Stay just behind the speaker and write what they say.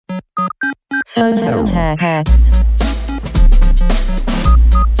Phone hacks.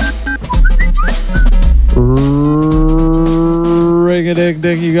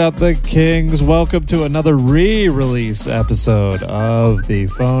 Ring-a-ding-ding, you got the Kings. Welcome to another re-release episode of the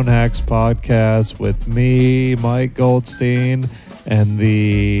Phone Hacks podcast with me, Mike Goldstein, and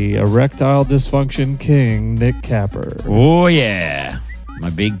the erectile dysfunction king, Nick Capper. Oh, yeah.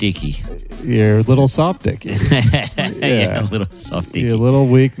 My big dickie. Your little soft dickie. Yeah, a little soft dickie. Your little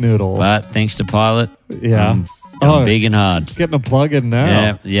weak noodle. But thanks to Pilot, Yeah. I'm big and hard. Getting a plug in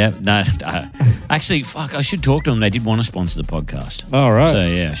now. Yeah. No, actually, fuck, I should talk to them. They did want to sponsor the podcast. All right. So,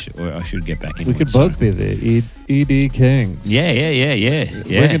 yeah, I should get back in. We could both be the ED Kings. Yeah.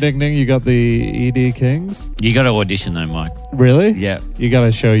 Ring-a-ding-ding, you got the ED Kings? You got to audition, though, Mike. Really? Yeah. You got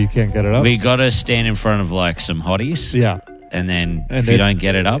to show you can't get it up? We got to stand in front of, like, some hotties. Yeah. And then if you don't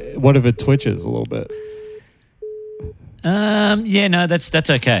get it up. What if it twitches a little bit? Yeah, no, that's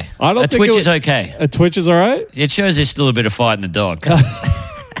okay. I don't a think twitch is okay. A twitch is all right? It shows there's still a bit of fight in the dog.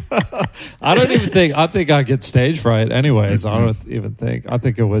 I don't even think, I think I get stage fright anyways. I don't even think, I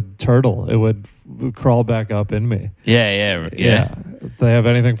think it would turtle. It would crawl back up in me. Yeah. Do they have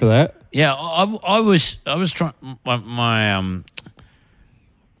anything for that? Yeah, I was trying, my mate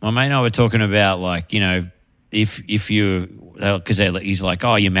and I were talking about, like, you know, if you, because he's like,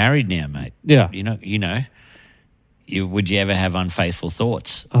 oh, you're married now, mate. Yeah. Would you ever have unfaithful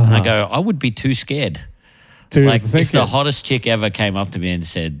thoughts? And I go, I would be too scared. Like, if the hottest chick ever came up to me and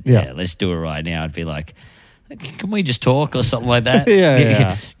said, yeah, let's do it right now, I'd be like, can we just talk or something like that?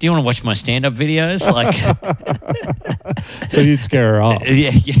 Yeah. Do you want to watch my stand-up videos? Like, so you'd scare her off.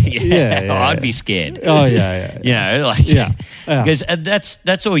 Yeah. I'd be scared. Oh, yeah. You know, like, because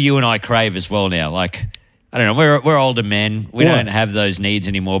that's all you and I crave as well now. Like, I don't know, we're older men. We don't have those needs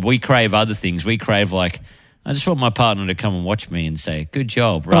anymore, but we crave other things. We crave, like, I just want my partner to come and watch me and say, good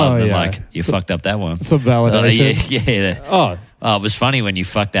job, rather than like, you fucked up that one. Some validation. Yeah. Oh, it was funny when you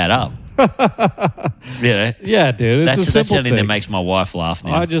fucked that up. You know? Yeah, dude. That's something that makes my wife laugh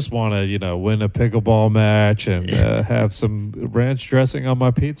now. I just want to, win a pickleball match and have some ranch dressing on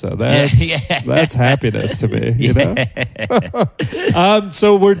my pizza. That's happiness to me, you know?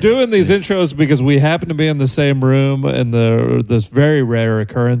 So we're doing these intros because we happen to be in the same room in this very rare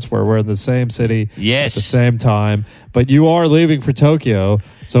occurrence where we're in the same city at the same time. But you are leaving for Tokyo,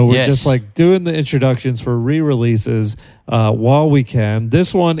 so we're just like doing the introductions for re-releases while we can.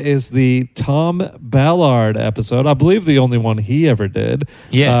 This one is the Tom Ballard episode. I believe the only one he ever did.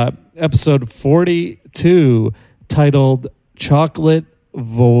 Yeah. Episode 42, titled Chocolate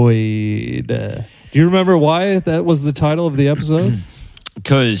Void. Do you remember why that was the title of the episode?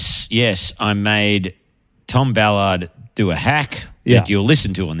 Because, yes, I made Tom Ballard do a hack that you'll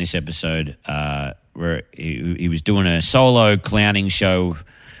listen to on this episode, where he was doing a solo clowning show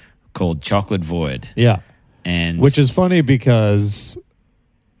called Chocolate Void. Yeah. And which is funny because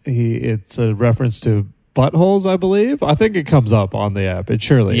it's a reference to buttholes, I believe. I think it comes up on the app. It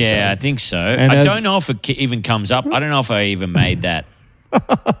surely does. I think so. And I don't know if it even comes up. I don't know if I even made that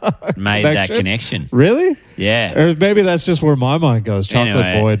connection. Really? Yeah. Or maybe that's just where my mind goes.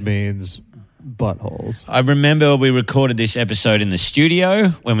 Chocolate Void means buttholes. I remember we recorded this episode in the studio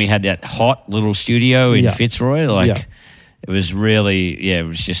when we had that hot little studio in Fitzroy. It was really, it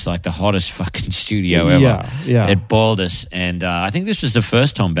was just like the hottest fucking studio ever. Yeah. It boiled us. And I think this was the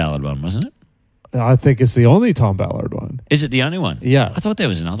first Tom Ballard one, wasn't it? I think it's the only Tom Ballard one. Is it the only one? Yeah. I thought there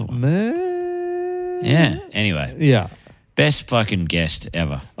was another one. Yeah. Anyway. Yeah. Best fucking guest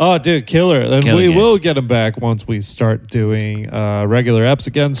ever. Oh, dude, killer. And we will get him back once we start doing regular eps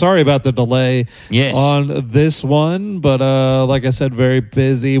again. Sorry about the delay on this one. But like I said, very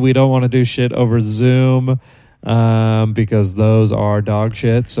busy. We don't want to do shit over Zoom. Because those are dog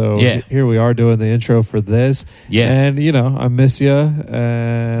shit. So here we are doing the intro for this. Yeah. And, I miss you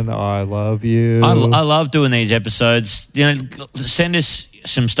and I love you. I love doing these episodes. Send us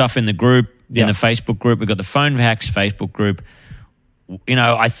some stuff in the group, in the Facebook group. We've got the Phone Hacks Facebook group.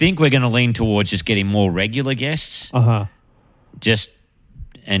 I think we're going to lean towards just getting more regular guests. Just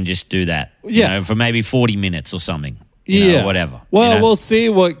do that. For maybe 40 minutes or something. Whatever. Well, we'll see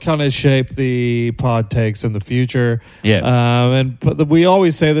what kind of shape the pod takes in the future. Yeah. But we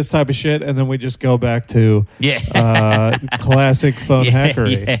always say this type of shit, and then we just go back to classic phone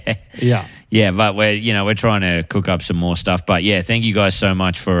hackery. Yeah, but we're trying to cook up some more stuff. But thank you guys so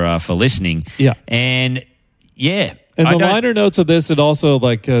much for listening. Yeah. And in the liner notes of this, it also,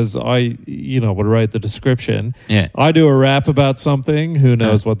 because I, would write the description. Yeah. I do a rap about something. Who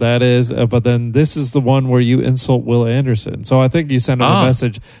knows what that is? But then this is the one where you insult Will Anderson. So I think you sent him a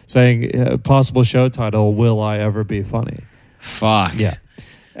message saying, possible show title, Will I Ever Be Funny? Fuck. Yeah.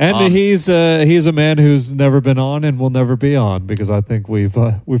 And he's a man who's never been on and will never be on because I think we've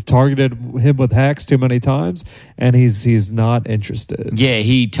targeted him with hacks too many times, and he's not interested. Yeah,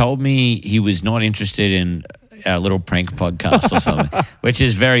 he told me he was not interested in our little prank podcast or something, which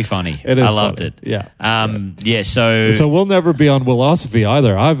is very funny. It is. I loved funny. it. Yeah. Yeah. So we'll never be on Willosophy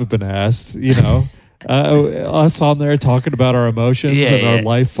either. I've been asked. Us on there talking about our emotions and our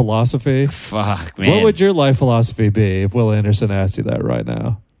life philosophy. Fuck, man. What would your life philosophy be if Will Anderson asked you that right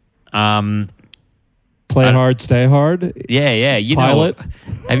now? Play hard, stay hard. Yeah. Pilot.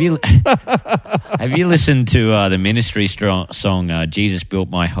 Have you listened to the Ministry song "Jesus Built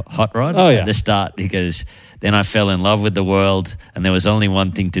My Hot Rod"? Oh yeah. At the start, he goes, "Then I fell in love with the world, and there was only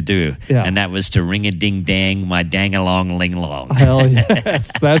one thing to do, and that was to ring a ding dang my dang along ling long." Hell yes,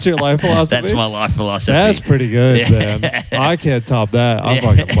 that's your life philosophy. That's my life philosophy. That's pretty good, man. I can't top that. I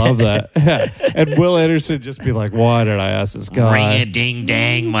fucking love that. And Will Anderson just be like, "Why did I ask this guy?" Ring a ding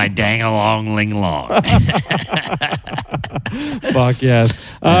dang my dang along ling long. Fuck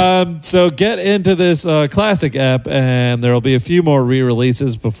yes. So get into this classic app, and there will be a few more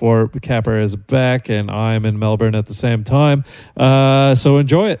re-releases before Capper is back, and I'm in Melbourne at the same time. So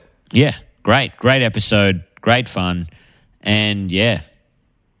enjoy it. Yeah, great episode, great fun, and yeah,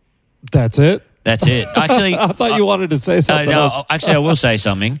 that's it. Actually, I thought you wanted to say something else. Actually, I will say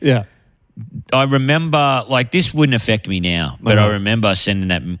something. Yeah. I remember, this wouldn't affect me now, but I remember sending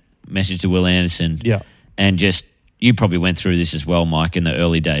that message to Will Anderson. Yeah. And just, you probably went through this as well, Mike, in the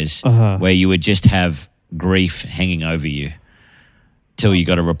early days, where you would just have grief hanging over you till you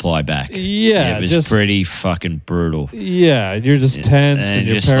got a reply back. Yeah. It was pretty fucking brutal. Yeah. You're just tense and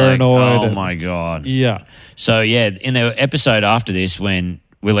you're paranoid. Like, my God. Yeah. So, yeah, in the episode after this, when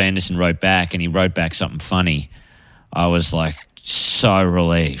Will Anderson wrote back and he wrote back something funny, I was like, so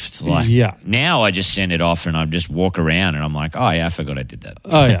relieved. Now I just send it off and I just walk around and I'm like, oh yeah, I forgot I did that.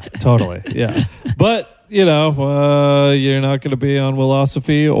 Oh yeah, totally. Yeah. But you're not going to be on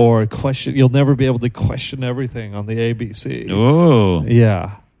Willosophy or question. You'll never be able to question everything on the ABC. Oh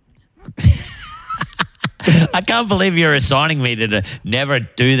yeah. I can't believe you're assigning me to never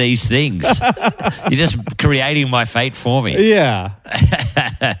do these things. You're just creating my fate for me. Yeah.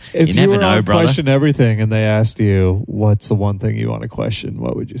 If you never were know, on brother. Question Everything and they asked you, what's the one thing you want to question?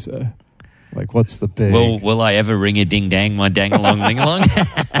 What would you say? Like, what's the big... Will I ever ring a ding dang my dang along ling along?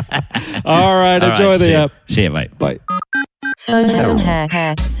 All right. Enjoy the app. See you, mate. Bye. Phone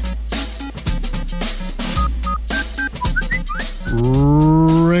hacks.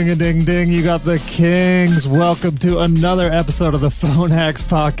 Ring-a-ding-ding, you got the kings. Welcome to another episode of the Phone Hacks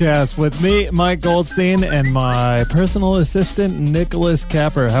Podcast with me, Mike Goldstein, and my personal assistant, Nicholas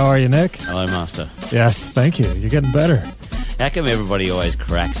Capper. How are you, Nick? Hello, Master. Yes, thank you. You're getting better. How come everybody always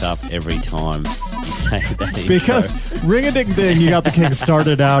cracks up every time you say that? Because ring-a-ding-ding, you got the king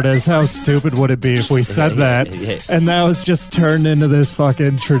started out as how stupid would it be if we said that, and now it's just turned into this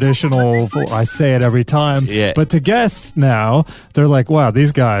fucking traditional, I say it every time. Yeah. But to guests now, they're like, wow,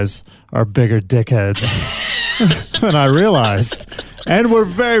 these guys are bigger dickheads than I realized. And we're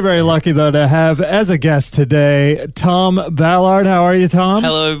very, very lucky, though, to have as a guest today, Tom Ballard. How are you, Tom?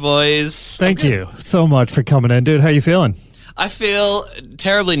 Hello, boys. Thank you so much for coming in, dude. How you feeling? I feel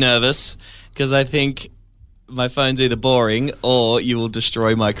terribly nervous because I think my phone's either boring or you will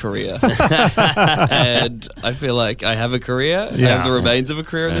destroy my career. And I feel like I have a career. I have the remains of a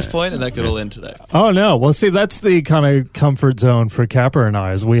career at this point, and that could all end today. Oh, no. Well, see, that's the kind of comfort zone for Capper and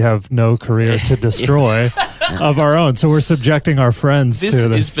I, is we have no career to destroy of our own. So we're subjecting our friends to this.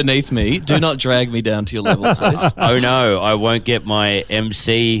 This is beneath me. Do not drag me down to your level, please. Oh, no. I won't get my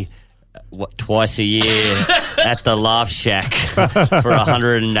MC twice a year at the Laugh Shack for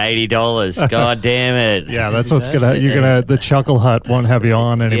 $180. God damn it. Yeah, that's what's the Chuckle Hut won't have you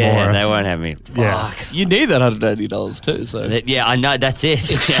on anymore. Yeah, they won't have me. Yeah. Fuck. You need that $180 too, so. Yeah, I know, that's it.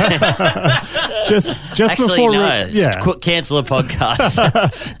 just Actually, before cancel the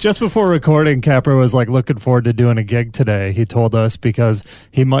podcast. Just before recording, Capper was like looking forward to doing a gig today. He told us because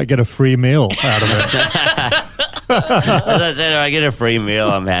he might get a free meal out of it. As I said, if I get a free meal,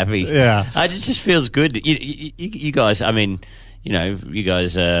 I'm happy. Yeah. It just feels good. You guys, I mean, you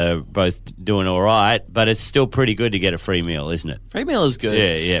guys are both doing all right, but it's still pretty good to get a free meal, isn't it? Free meal is good.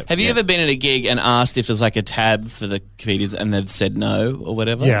 Yeah. Have you ever been at a gig and asked if there's like a tab for the comedians and they've said no or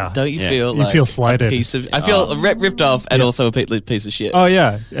whatever? Yeah. Don't you feel You like feel slighted. I feel ripped off and also a piece of shit. Oh,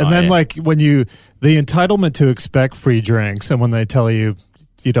 yeah. And then like when the entitlement to expect free drinks, and when they tell you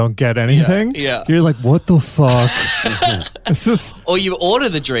you don't get anything. Yeah. You're like, what the fuck? It's just, Or you order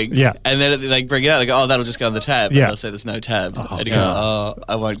the drink, and then they bring it out. They go, "Oh, that'll just go on the tab." And they'll say, "There's no tab," and you go, "Oh,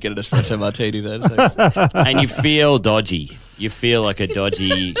 I won't get an espresso martini then." And you feel dodgy. You feel like a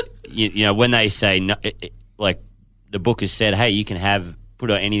dodgy. You know, when they say no, like the book has said, "Hey, you can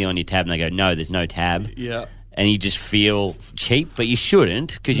put anything on your tab," and they go, "No, there's no tab." Yeah. And you just feel cheap, but you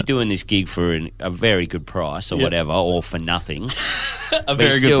shouldn't, because you're doing this gig for a very good price or whatever, or for nothing. A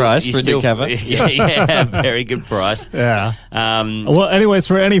very good price for a dick haver. Yeah, very good price. Yeah. Well, anyways,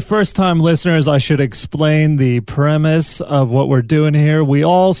 for any first-time listeners, I should explain the premise of what we're doing here. We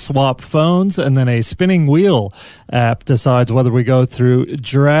all swap phones, and then a spinning wheel app decides whether we go through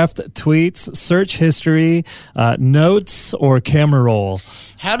draft tweets, search history, notes, or camera roll.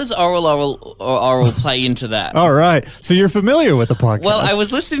 How does oral play into that? All right. So you're familiar with the podcast. Well, I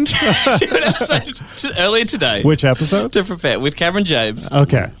was listening to an episode earlier today. Which episode? To prepare, with Cameron James.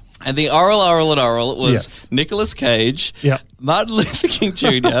 Okay. And the oral was Nicolas Cage, Martin Luther King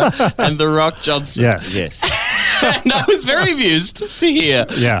Jr., and The Rock Johnson. Yes. And I was very amused to hear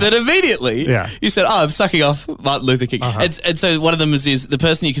that immediately you said, "Oh, I'm sucking off Martin Luther King." And so one of them is the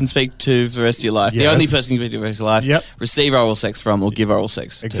person you can speak to for the rest of your life. The only person you can speak to for the rest of your life, receive oral sex from or give oral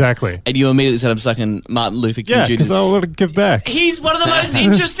sex Exactly. to. And you immediately said, "I'm sucking Martin Luther King Jr." Yeah, because I want to give back. He's one of the most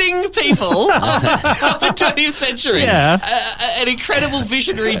interesting people of the 20th century. Yeah. An incredible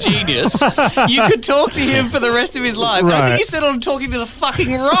visionary genius. You could talk to him for the rest of his life. Right. I think you said I'm talking to the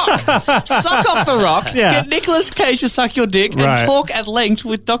fucking Rock. Suck off the Rock. Yeah. Get Nicolas Cage to suck your dick Right. and talk at length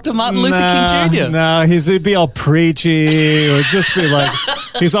with Dr. Martin Luther King Jr. No, he'd be all preachy or just be like,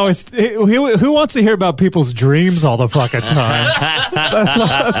 he's always, who wants to hear about people's dreams all the fucking time?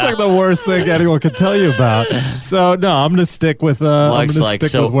 That's like the worst thing anyone can tell you about. So no, I'm going to stick with,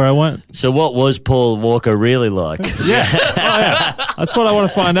 with where I went. So what was Paul Walker really like? Yeah. That's what I want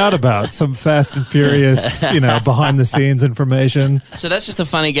to find out about. Some Fast and Furious, behind the scenes information. So that's just a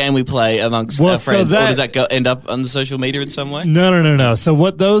funny game we play amongst our friends, or does that end up on the social media in some way? No. So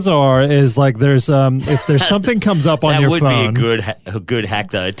what those are is like there's if there's something comes up on your phone. That would be a good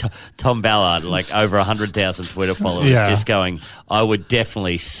hack though. Tom Ballard, like over 100,000 Twitter followers, just going, "I would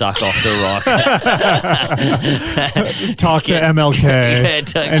definitely suck off the Rock." Talk to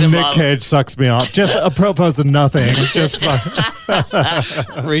MLK, and Nick Cage sucks me off. Just apropos of nothing. Just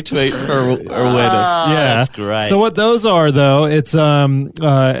retweet for awareness. That's great. So what those are though, it's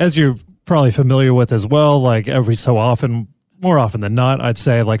as you're probably familiar with as well, like every so often, more often than not, I'd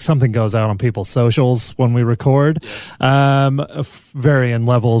say like something goes out on people's socials when we record, varying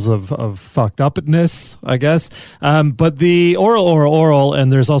levels of fucked upness, I guess. But the oral,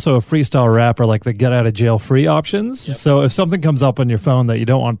 and there's also a freestyle rap or like the get out of jail free options. Yep. So if something comes up on your phone that you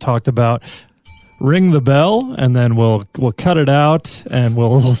don't want talked about, ring the bell, and then we'll cut it out, and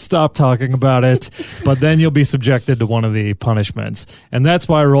we'll stop talking about it. But then you'll be subjected to one of the punishments, and that's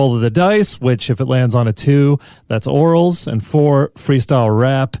by a roll of the dice. Which, if it lands on a 2, that's orals, and 4 freestyle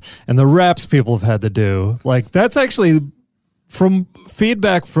rap. And the raps people have had to do, like that's actually from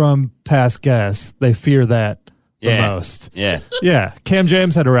feedback from past guests. They fear that the most. Yeah. Cam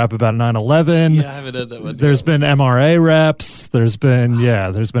James had a rap about 9/11. Yeah, I haven't heard that one. There's been MRA raps. There's been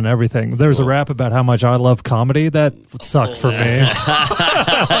everything. There's a rap about how much I love comedy. That sucked for me.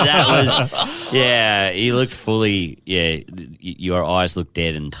 That was, he looked fully, your eyes looked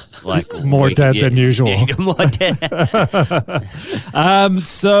dead and like more dead than usual. Yeah, more dead.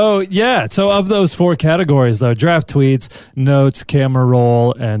 So of those 4 categories though, draft tweets, notes, camera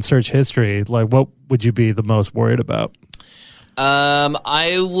roll, and search history, like what would you be the most worried about?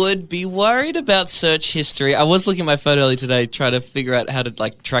 I would be worried about search history. I was looking at my phone earlier today, trying to figure out how to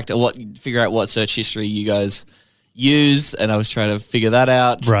figure out what search history you guys use, and I was trying to figure that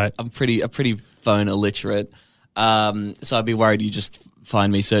out. Right. I'm pretty phone illiterate, so I'd be worried you just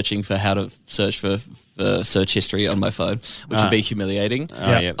find me searching for how to search for search history on my phone, which would be humiliating.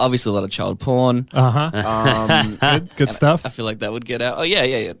 Obviously, a lot of child porn. Good stuff. I feel like that would get out. Oh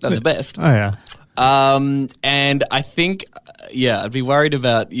yeah. That's the best. Oh yeah. And I think, I'd be worried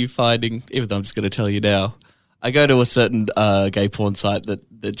about you finding, even though I'm just going to tell you now, I go to a certain gay porn site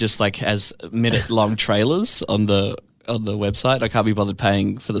that just like has minute-long trailers on the website. I can't be bothered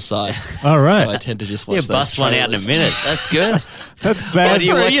paying for the site. All right. So I tend to just watch those bust one out in a minute. That's good. That's bad. Do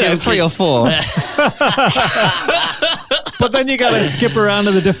you watch 3 or 4. But then you got to skip around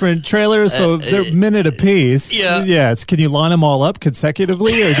to the different trailers, so they're a minute a piece. Yeah. Can you line them all up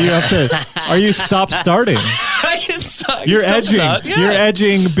consecutively, or do you have to? Are you starting? I can start. You're edging. You're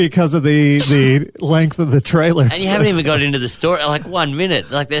edging because of the length of the trailer. And you haven't even got into the story. Like 1 minute.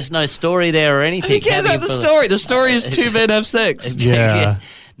 Like there's no story there or anything. Who cares about the story? The story is two men have sex. Yeah.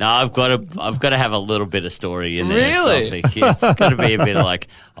 No, I've got to have a little bit of story in there. Really? Yeah, it's got to be a bit of like,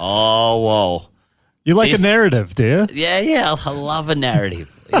 oh, whoa. You like a narrative, do you? Yeah. I love a narrative.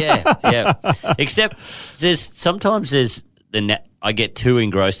 Yeah. Except sometimes I get too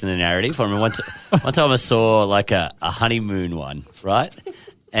engrossed in the narrative. I mean, one time I saw like a honeymoon one, right?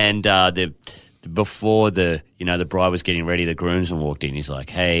 And before the bride was getting ready, the groomsman walked in. He's like,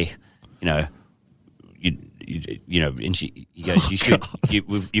 "Hey, and he goes,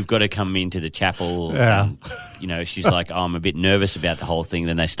 you've got to come into the chapel." Yeah. And, she's like, "Oh, I'm a bit nervous about the whole thing."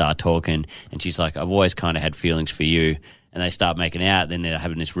 Then they start talking, and she's like, "I've always kind of had feelings for you." And they start making out. Then they're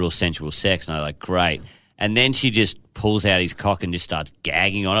having this real sensual sex, and I'm like, "Great." And then she just pulls out his cock and just starts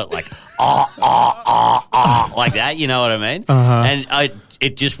gagging on it, like like that. You know what I mean? Uh-huh. And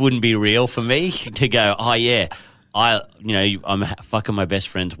it just wouldn't be real for me to go, "Oh yeah, I'm fucking my best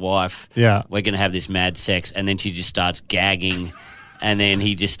friend's wife. Yeah, we're gonna have this mad sex," and then she just starts gagging, and then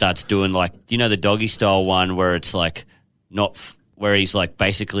he just starts doing like the doggy style one where it's like where he's like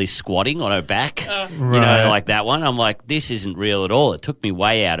basically squatting on her back, like that one. I'm like, this isn't real at all. It took me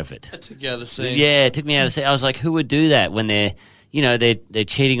way out of it. It took you out of the scene. Yeah, it took me out of the scene. I was like, who would do that when they're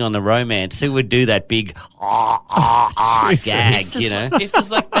cheating on the romance? Who would do that big gag, If there's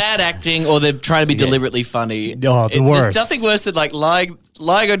like bad acting or they're trying to be deliberately funny. Oh, the worst. There's nothing worse than like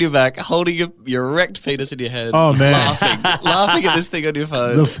lying on your back, holding your erect penis in your head. Oh, man. Laughing at this thing on your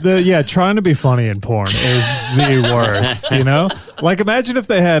phone. Trying to be funny in porn is the worst, Like, imagine if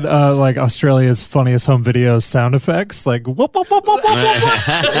they had, like, Australia's Funniest Home Videos sound effects, like, whoop, whoop, whoop, whoop, whoop, whoop.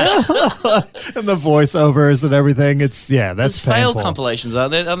 And the voiceovers and everything. That's There's fail painful. compilations,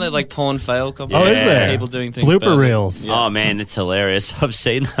 aren't there? Aren't there like porn fail compilations? Oh, is there? People doing things Blooper better. reels. Yeah. Oh, man, it's hilarious. I've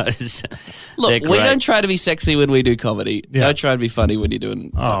seen those. Look, we don't try to be sexy when we do comedy. Yeah. Don't try to be funny when you're doing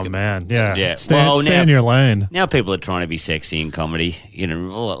Oh, man, yeah. Yeah. Stay in your lane. Now people are trying to be sexy in comedy. A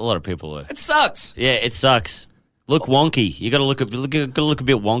lot of people are. It sucks. Yeah, it sucks. Look wonky. You got to look a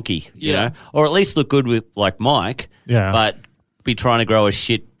bit wonky, you know, or at least look good with like Mike. Yeah. But be trying to grow a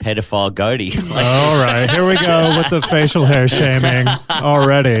shit pedophile goatee. All right, here we go with the facial hair shaming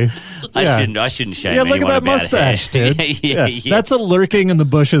already. I shouldn't shame. Yeah, look at anyone that about mustache, hair. dude. yeah. That's a lurking in the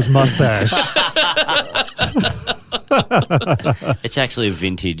bushes mustache. It's actually a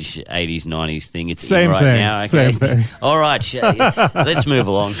vintage 80s, 90s thing. It's Same in right thing. now. Okay? Same thing. All right, let's move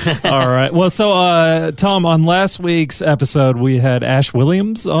along. All right. Well, so Tom, on last week's episode, we had Ash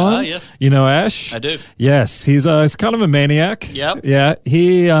Williams on. Yes. You know Ash? I do. Yes, he's kind of a maniac. Yep. Yeah.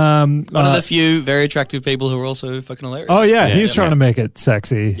 He one of the few very attractive people who are also fucking hilarious. Oh yeah, he's trying to make it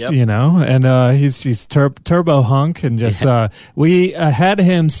sexy, and he's turbo hunk and just we had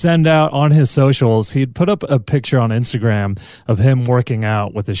him send out on his socials. He'd put up a picture on Instagram of him working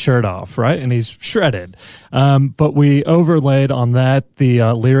out with his shirt off, right, and he's shredded. But we overlaid on that the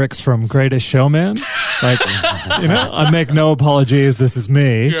lyrics from Greatest Showman, like I make no apologies, this is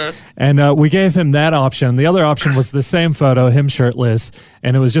me, and we gave him that option. The other option was the same photo, him shirtless,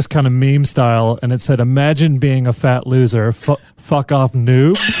 and it was just kind of meme style, and it said, "Imagine being a fat loser, fuck off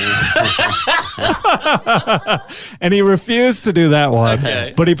noobs." And he refused to do that one,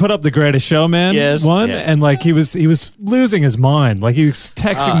 but he put up the Greatest Showman one, and like he was losing his mind. Like he was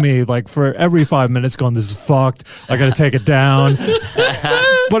texting me like for every 5 minutes going, "This is fucked, I gotta take it down."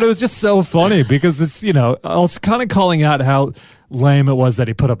 But it was just so funny because it's I was kind of calling out how lame it was that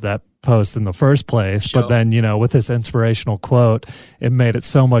he put up that post in the first place, but then with this inspirational quote, it made it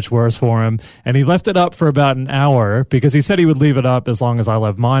so much worse for him, and he left it up for about an hour because he said he would leave it up as long as I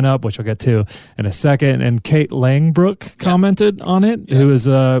left mine up, which I'll get to in a second. And Kate Langbrook commented on it, who is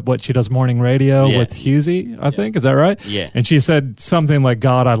she does morning radio with Husey, I think, is that right? And she said something like,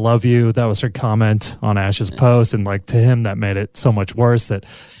 "God, I love you." That was her comment on Ash's post, and like to him that made it so much worse that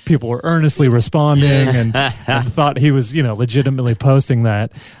people were earnestly responding and thought he was legitimately posting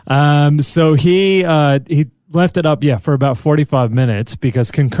that. So he left it up, for about 45 minutes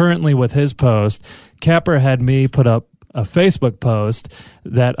because concurrently with his post, Capper had me put up a Facebook post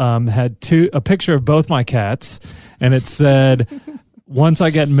that had a picture of both my cats, and it said, "Once I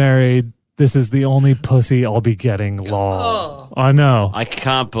get married, this is the only pussy I'll be getting, lol." Oh. I know. I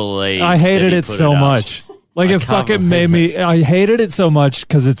can't believe I hated it so much. Like it fucking made me, I hated it so much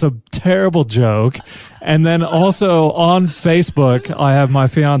because it's a terrible joke. And then also on Facebook, I have my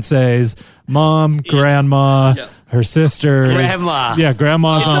fiance's mom, grandma, her sisters. Grandma. Yeah,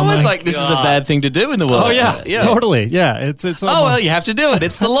 grandma's It's on almost there. like this is a bad thing to do in the world. Oh, yeah, totally. Yeah, it's Oh, well, you have to do it.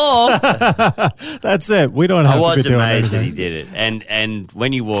 It's the law. That's it. We don't have I to was be doing amazed that anything. he did it. And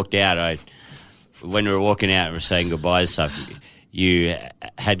when you walked out, when we were walking out and were saying goodbye and stuff, you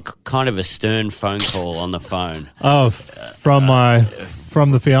had kind of a stern phone call on the phone. Oh, from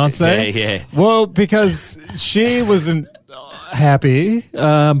the fiance? Yeah. Well, because she wasn't happy,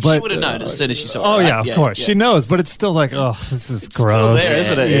 but She would have known as soon as she saw it. oh right? yeah, of course she knows. But it's still like, oh, this is gross. there,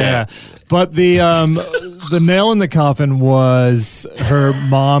 isn't it? Yeah. But the nail in the coffin was her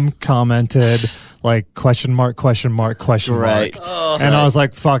mom commented like question mark. Right. And I was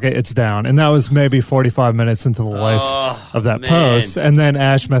like, fuck it, it's down. And that was maybe 45 minutes into the life of that man. post. And then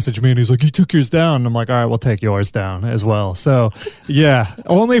Ash messaged me and he's like, you took yours down. I'm like, all right, we'll take yours down as well. So yeah,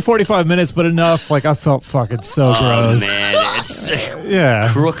 only 45 minutes, but enough. Like I felt fucking so gross. Man, it's the Yeah.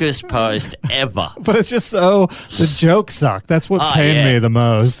 crookest post ever. But it's just the joke sucked. That's what pained yeah. me the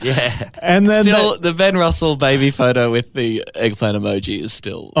most. Yeah. And then Still, the Ben Russell baby photo with the eggplant emoji is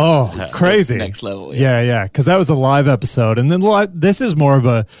still crazy. next level. Yeah. Because that was a live episode. And then this is more of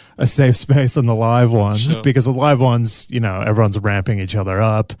a safe space than the live ones because the live ones, everyone's ramping each other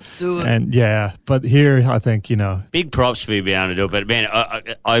up. And yeah, but here I think, Big props for you being able to do it. But man,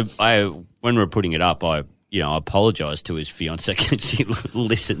 I when we were putting it up, I apologized to his fiance because she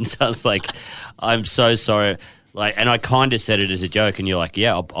listens. I was like, I'm so sorry. Like, and I kind of said it as a joke, and you're like,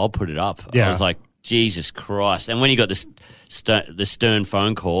 yeah, I'll put it up. Yeah. I was like, Jesus Christ. And when you got the stern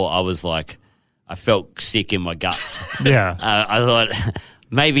phone call, I was like, I felt sick in my guts. yeah. I thought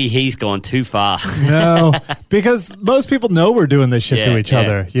maybe he's gone too far. No, because most people know we're doing this shit to each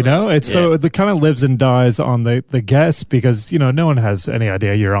other, It's so it kind of lives and dies on the guests because, no one has any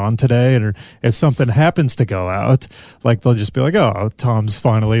idea you're on today. And if something happens to go out, like they'll just be like, oh, Tom's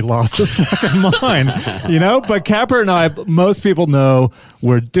finally lost his fucking mind, But Capper and I, most people know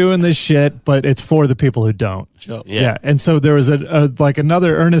we're doing this shit, but it's for the people who don't. Sure. Yeah. And so there was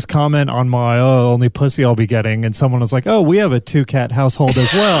another earnest comment on my, only pussy I'll be getting. And someone was like, oh, we have a 2-cat household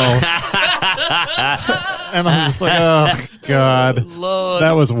as well. And I was just like, oh, God. Lord.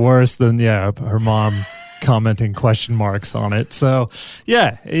 That was worse than, her mom commenting question marks on it. So,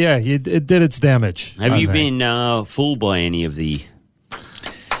 it did its damage. Have I you think. been fooled by any of the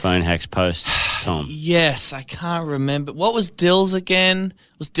phone hacks posts, Tom? Yes, I can't remember. What was Dill's again?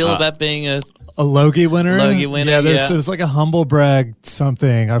 Was Dill about being a Logie winner? Logie winner, Yeah, yeah. it was like a humble brag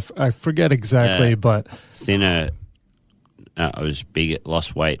something. I forget exactly, but... I was big,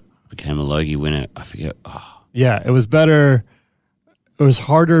 lost weight, became a Logie winner. I forget. Oh. Yeah, it was better. It was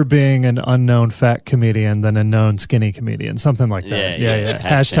harder being an unknown fat comedian than a known skinny comedian, something like that. Yeah.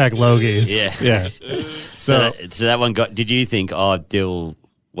 Hashtag Logies. Yeah. So that one got. Did you think, oh, Dill,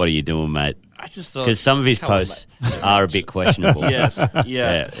 what are you doing, mate? I just thought Because some of his come on, posts are a bit questionable. Yes,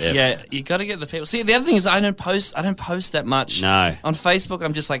 yeah. You got to get the people. See, the other thing is I don't post that much. No. On Facebook,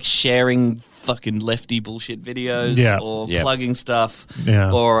 I'm just like sharing fucking lefty bullshit videos or plugging stuff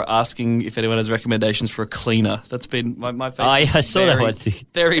or asking if anyone has recommendations for a cleaner. That's been my Facebook. Oh, yeah, I saw that one.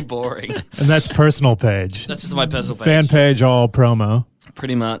 Very boring. And that's personal page. That's just my personal page. Fan page, all promo.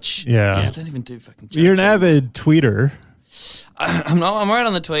 Pretty much. Yeah. I don't even do fucking jokes. You're an avid tweeter. I'm right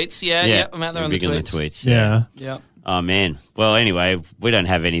on the tweets. Yeah, I'm out there on the big tweets. on the tweets. Yeah. Oh, man. Well, anyway, we don't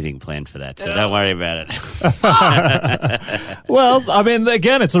have anything planned for that, so don't worry about it. Well, I mean,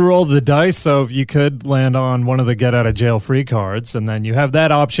 again, it's a roll of the dice, so if you could land on one of the get-out-of-jail-free cards, and then you have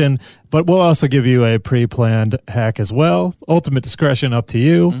that option, but we'll also give you a pre-planned hack as well. Ultimate discretion up to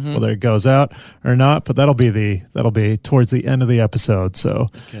you, whether it goes out or not, but that'll be towards the end of the episode, so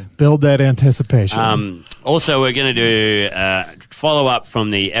build that anticipation. Also, we're going to do follow-up from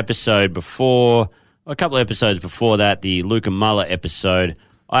the episode before... A couple of episodes before that, the Luca Muller episode,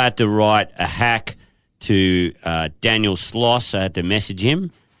 I had to write a hack to Daniel Sloss. I had to message him.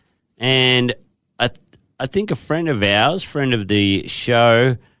 And I think a friend of ours, friend of the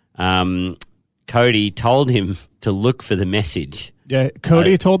show, Cody, told him to look for the message. Yeah,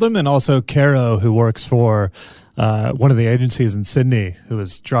 Cody told him, and also Caro, who works for one of the agencies in Sydney, who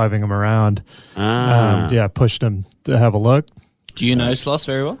was driving him around, pushed him to have a look. Do you know Sloss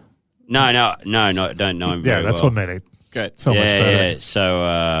very well? No, don't know him very well. Yeah, that's what made it great. so much better. Yeah.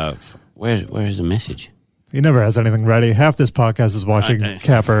 So where's the message? He never has anything ready. Half this podcast is watching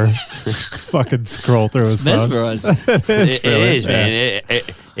Capper fucking scroll through his phone. Mesmerizing. It is, man.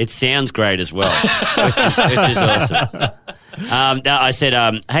 It sounds great as well, which is awesome. I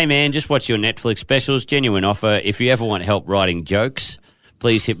said, hey, man, just watch your Netflix specials. Genuine offer. If you ever want help writing jokes,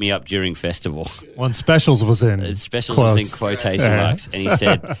 please hit me up during festival. One specials was in Specials quotes. was in quotation marks. And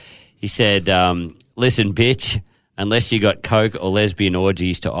he said, listen, bitch, Unless you got coke or lesbian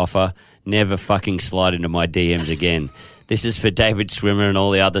orgies to offer, never fucking slide into my DMs again. This is for David Schwimmer and all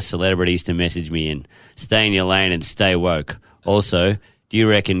the other celebrities to message me in. Stay in your lane and stay woke. Also, do you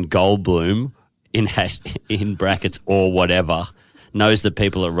reckon Goldblum, in brackets or whatever, knows the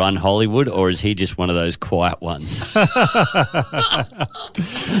people that run Hollywood, or is he just one of those quiet ones? So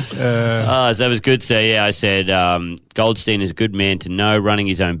that was good. So, yeah, I said Goldstein is a good man to know, running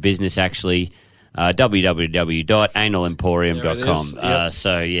his own business, actually. www.analemporium.com. Yep.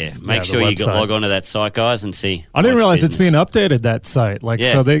 So, yeah, make sure you log on to that site, guys, and see. I didn't realize it's being updated, that site.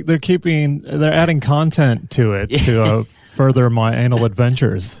 So they're adding content to it to further my anal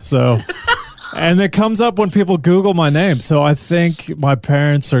adventures. So... And it comes up when people Google my name. So I think my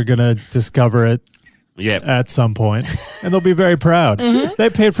parents are going to discover it at some point, and they'll be very proud. They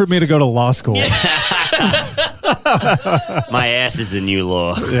paid for me to go to law school. My ass is the new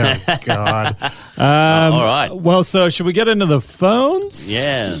law. Yeah, God. All right. Well, so should we get into the phones?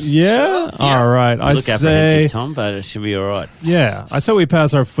 Yeah. Yeah? All right. I look apprehensive, Tom, but it should be all right. Yeah. I say we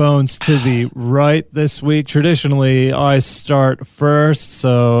pass our phones to the right this week. Traditionally, I start first.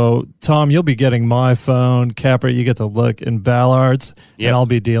 So, Tom, you'll be getting my phone. Capper, you get to look in Ballard's. Yep. And I'll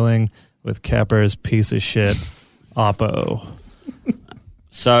be dealing with Capper's piece of shit, Oppo.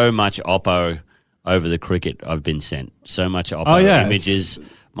 So much Oppo over the cricket I've been sent. So much Oppo images.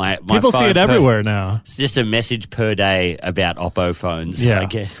 My people see it everywhere now. It's just a message per day about Oppo phones. Yeah. I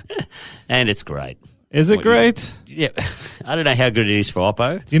get. And it's great. Is it great? Yeah. I don't know how good it is for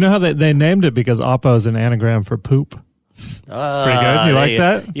Oppo. Do you know how they named it? Because Oppo is an anagram for poop. Oh, pretty good. You like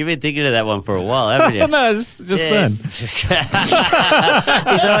that? You've been thinking of that one for a while, haven't you? No, just then. He's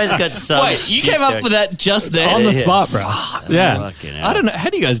always got some. Wait, you came up with that just then? On the spot, bro. Yeah. I don't know. How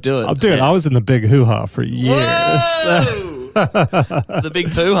do you guys do it? Dude, I was in the big hoo-ha for years. The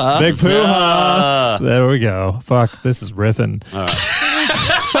big poo-ha. Big poo-ha. There we go. Fuck, this is riffing. All right.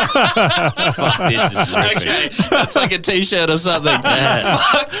 Fuck, this is riffing. Okay, that's like a t-shirt or something.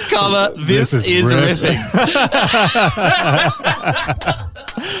 Fuck, comma, this is riffing.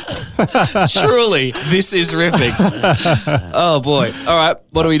 Truly, this is riffing. Oh, boy. All right,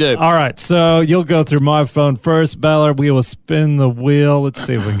 what do we do? All right, so you'll go through my phone first, Ballard. We will spin the wheel. Let's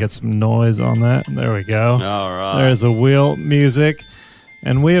see if we can get some noise on that. There we go. All right. There's a wheel music.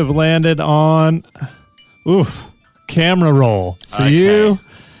 And we have landed on, camera roll. So you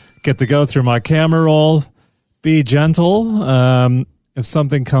get to go through my camera roll. Be gentle. If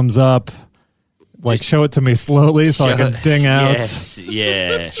something comes up, show it to me slowly so I can ding out. Yes,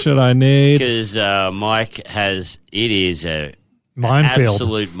 yeah. Should I need? Because Mike it is a minefield.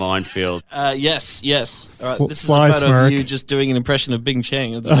 Absolute minefield. Yes. All right, this is Sly a photo smirk. of you just doing an impression of Bing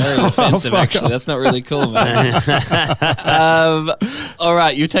Cheng. It's very offensive, actually. That's not really cool, man. All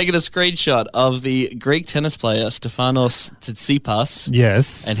right, you've taken a screenshot of the Greek tennis player Stefanos Tsitsipas.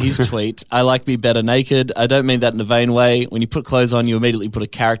 Yes. And his tweet, I like me better naked. I don't mean that in a vain way. When you put clothes on, you immediately put a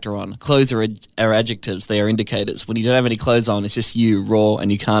character on. Clothes are adjectives. They are indicators. When you don't have any clothes on, it's just you, raw,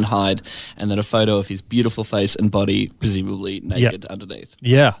 and you can't hide. And then a photo of his beautiful face and body, presumably naked underneath.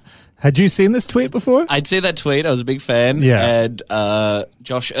 Yeah. Had you seen this tweet before? I'd see that tweet. I was a big fan. Yeah. And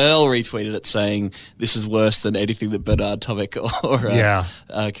Josh Earl retweeted it saying, this is worse than anything that Bernard Tomic or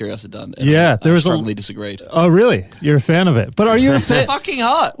Kyrgios had done. And I strongly disagreed. Oh, really? You're a fan of it. But are you a fan? Fucking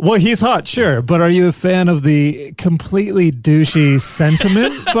hot. Well, he's hot, sure. But are you a fan of the completely douchey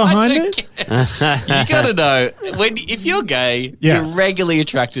sentiment behind it? You gotta know, if you're gay, you're regularly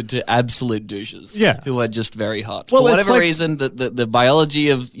attracted to absolute douches who are just very hot. Well, for whatever reason, the biology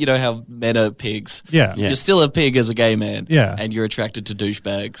of, how men are pigs. Yeah. You're still a pig as a gay man. Yeah. And you're attracted to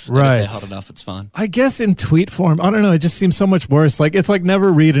douchebags. Right. And if they're hot enough, it's fine. I guess in tweet form, I don't know, it just seems so much worse. It's like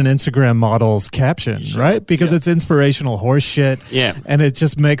never read an Instagram model's caption, right? Because it's inspirational horse shit. Yeah. And it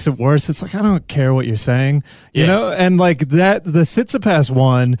just makes it worse. It's like, I don't care what you're saying, you know? And the Tsitsipas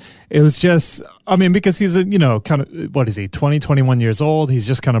one, it was just, because he's a, kind of, what is he, 20, 21 years old. He's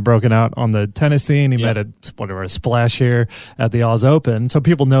just kind of broken out on the tennis scene. He made a splash here at the Oz Open. So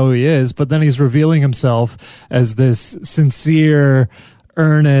people know who he is, but then he's revealing himself as this sincere,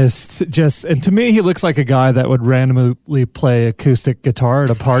 earnest, and to me, he looks like a guy that would randomly play acoustic guitar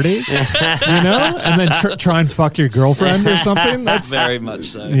at a party, and then try and fuck your girlfriend or something. That's very much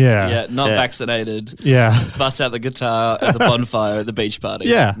so. Yeah. Not vaccinated. Yeah. Bust out the guitar at the bonfire at the beach party.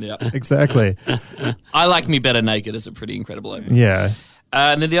 Yeah. Exactly. I like me better naked is a pretty incredible opening. Yeah.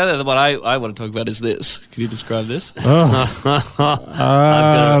 And then the other one I want to talk about is this. Can you describe this?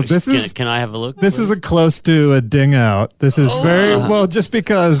 This is. Can I have a look? This is a close to a ding out. This is very well, just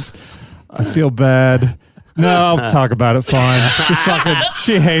because I feel bad. No, I'll talk about it. Fine.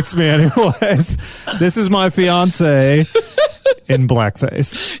 She hates me anyways. This is my fiance in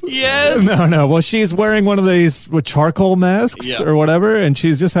blackface. Yes. No. Well, she's wearing one of these with charcoal masks or whatever, and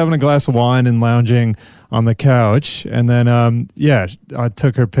she's just having a glass of wine and lounging on the couch. And then, I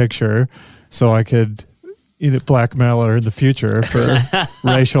took her picture so I could blackmail her in the future for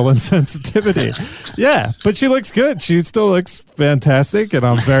racial insensitivity. Yeah, but she looks good. She still looks fantastic, and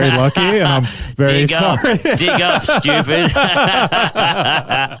I'm very lucky, and I'm very sorry. Dig up, stupid.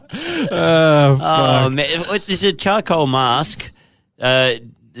 Oh, man. Is it charcoal mask?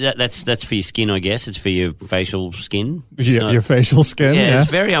 That's for your skin, I guess. It's for your facial skin. Your facial skin. Yeah,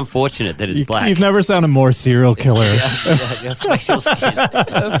 it's very unfortunate that it's black. You've never sounded more serial killer. Yeah, facial skin.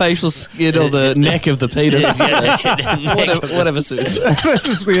 Facial skin or the neck of the penis. Whatever suits. This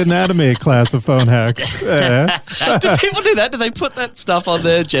is the anatomy class of phone hacks. Yeah. Do people do that? Do they put that stuff on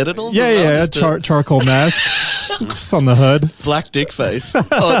their genitals? Yeah. Charcoal masks just on the hood. Black dick face.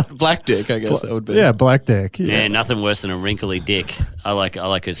 Oh, black dick, I guess that would be. Yeah, black dick. Yeah, nothing worse than a wrinkly dick. I like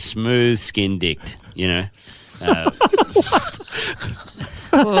a smooth skin dick,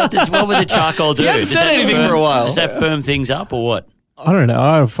 what would the charcoal do? You haven't said anything for a while. Does that firm things up or what? I don't know.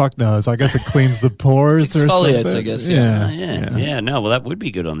 Oh, fuck knows. I guess it cleans the pores or exfoliates, something. I guess. Yeah. No, well, that would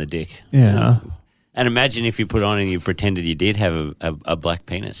be good on the dick. Yeah. And imagine if you put on and you pretended you did have a black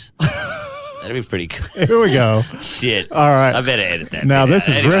penis. That'd be pretty cool. Here we go. Shit. All right. I better edit that. Now, this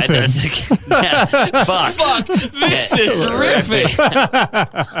is riffing. Fuck. This is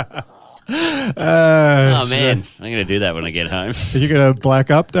riffing. Oh, man. I'm going to do that when I get home. Are you going to black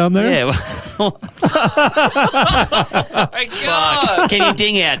up down there? Yeah. Well, My God. can you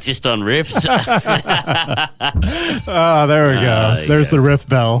ding out just on riffs? Oh, there we go. There's the riff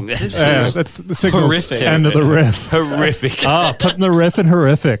bell. That's the signal horrific. end of the riff. Horrific. Oh, putting the riff in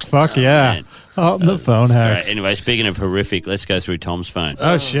horrific. Fuck yeah. Man. Oh, the phone hacks. Right, anyway, speaking of horrific, let's go through Tom's phone.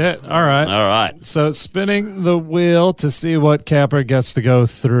 Oh, shit. All right. All right. So spinning the wheel to see what Capper gets to go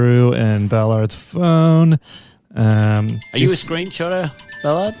through in Ballard's phone. Are you a screenshotter,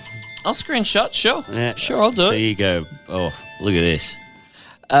 Ballard? I'll screenshot, sure. Yeah. Sure, I'll do So it. you go, oh, look at this.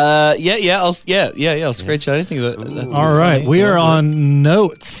 I'll screenshot anything that's All right. funny. We are on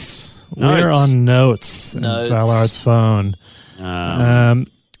notes. We are on notes in Notes. Ballard's phone.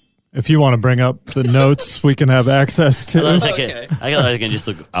 If you want to bring up the notes, we can have access to. I can just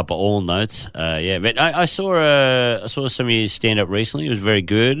look up all notes. But I saw some of you stand up recently. It was very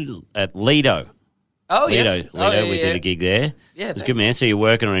good at Lido. Oh, Lido, yes. Lido, we did a gig there. Yeah, it was good, man. So you're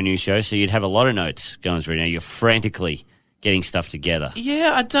working on a new show, so you'd have a lot of notes going through. Now you're frantically getting stuff together.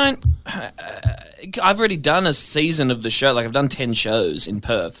 Yeah, I don't. I've already done a season of the show. Like I've done 10 shows in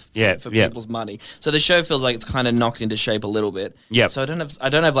Perth. For people's money. So the show feels like it's kind of knocked into shape a little bit. Yeah. So I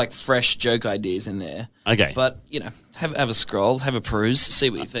don't have like fresh joke ideas in there. Okay. But have a scroll, have a peruse, see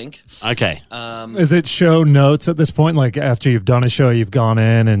what you think. Okay. Is it show notes at this point? Like after you've done a show, you've gone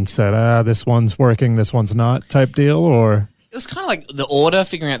in and said, this one's working, this one's not type deal, or? It was kind of like the order,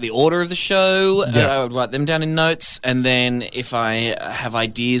 figuring out the order of the show. Yeah. I would write them down in notes, and then if I have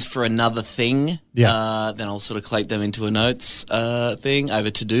ideas for another thing, then I'll sort of collate them into a notes thing. I have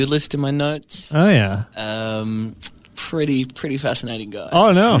a to-do list in my notes. Oh, yeah. Pretty fascinating guy.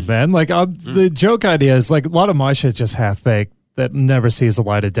 Oh, no, man. Like the joke ideas, like a lot of my shit's just half-baked that never sees the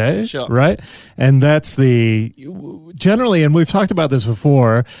light of day, Sure. right? And that's generally, and we've talked about this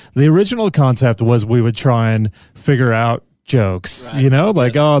before, the original concept was we would try and figure out jokes,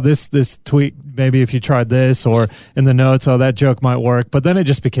 like, this tweet, maybe if you tried this, or in the notes, that joke might work. But then it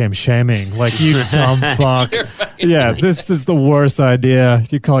just became shaming. Like, you dumb fuck. Yeah, this is the worst idea.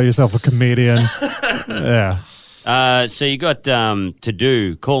 You call yourself a comedian. Yeah. So you got to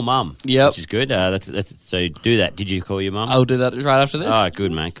do call mum, Yep. which is good. So do that. Did you call your mum? I'll do that right after this. Oh,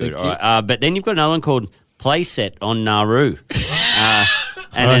 good, mate. Good. Thank All right. But then you've got another one called Playset on Nauru.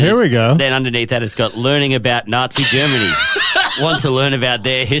 Here we go. Then underneath that, it's got learning about Nazi Germany. Want to learn about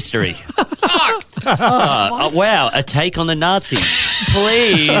their history. Wow, a take on the Nazis.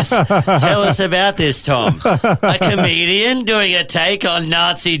 Please tell us about this, Tom. A comedian doing a take on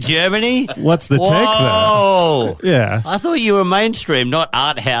Nazi Germany? What's the take, Whoa. though? Yeah. I thought you were mainstream, not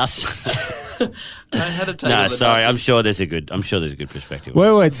art house. I had a take No, on the sorry. Nazis. I'm sure there's a good perspective.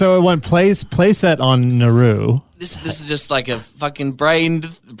 Wait. So it went playset on Nauru. This is just like a fucking brain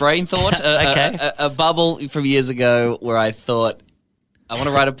thought. Okay. A bubble from years ago where I thought I want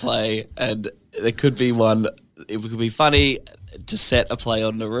to write a play, and there could be one. It could be funny to set a play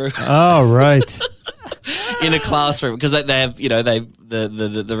on Nauru Oh, right. in a classroom because they have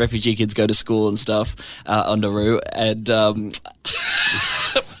the refugee kids go to school and stuff on Nauru, and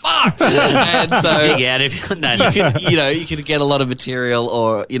fuck. And so dig out if you could get a lot of material,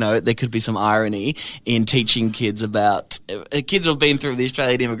 or there could be some irony in teaching kids about kids who have been through the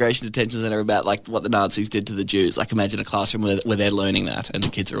Australian Immigration Detention Centre about like what the Nazis did to the Jews. Like imagine a classroom where they're learning that, and the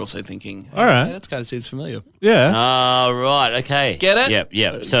kids are also thinking, all right, that kind of seems familiar. Yeah. Oh, right. Okay. Get it?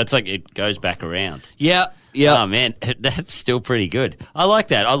 Yep. So it's like it goes back around. Yeah. Oh, man. That's still pretty good. I like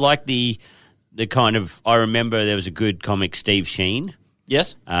that. I like the kind of... I remember there was a good comic, Steve Sheen.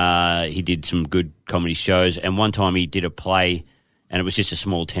 Yes. He did some good comedy shows, and one time he did a play, and it was just a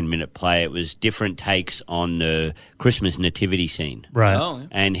small 10-minute play. It was different takes on the Christmas nativity scene. Right. Oh, yeah.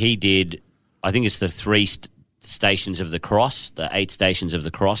 And he did... I think it's the 3 stations of the cross, the 8 stations of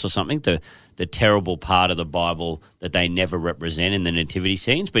the cross or something, the terrible part of the Bible that they never represent in the nativity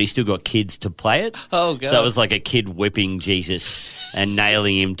scenes, but he still got kids to play it. Oh, God. So it was like a kid whipping Jesus and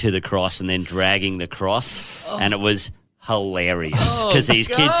nailing him to the cross and then dragging the cross, and it was hilarious because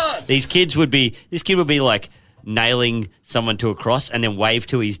this kid would be like nailing someone to a cross and then wave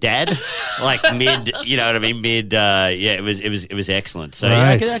to his dad like mid, you know what I mean? It was excellent. So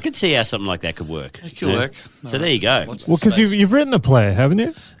Right. I could see how something like that could work. It could work. So there you go. Watch Well, because space. you've written a play, haven't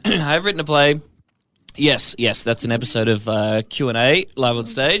you? I've written a play. Yes, that's an episode of Q&A live on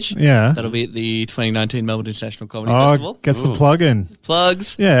stage. Yeah. That'll be at the 2019 Melbourne International Comedy Oh, Festival. gets the plug in.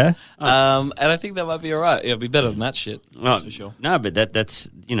 Plugs. Yeah. And I think that might be all right. It'll be better than that shit. That's for sure. No, but that's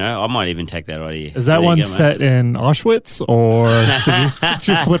I might even take that idea. Is that There you one go, mate. set in Auschwitz, or did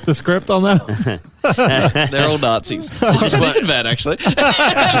you flip the script on that? They're all Nazis. This isn't bad, actually.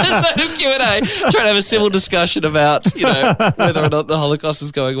 Episode of Q&A, trying to have a civil discussion about, whether or not the Holocaust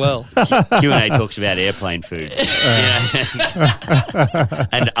is going well. Q&A talks about airplane food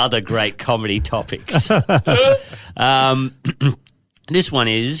and other great comedy topics. This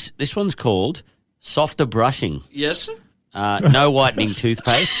one's called Softer Brushing. Yes? No whitening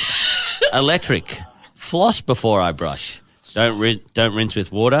toothpaste. Electric. Floss before I brush. Don't rinse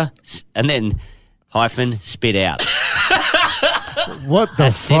with water. And then spit out. What the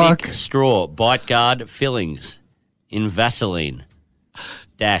Acidic fuck? straw. Bite guard fillings. In Vaseline.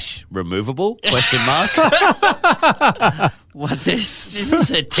 Removable? Question mark. What this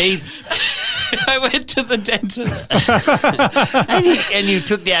is a teeth. I went to the dentist. and you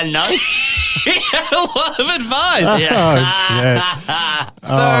took down notes? He had a lot of advice.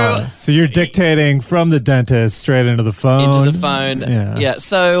 Oh, shit. So you're dictating from the dentist straight into the phone? Into the phone. Yeah.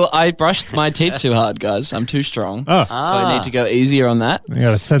 So I brushed my teeth too hard, guys. I'm too strong. Oh. So I need to go easier on that. You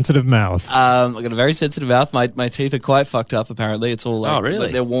got a sensitive mouth. I've got a very sensitive mouth. My teeth are quite fucked up, apparently. It's all like, really?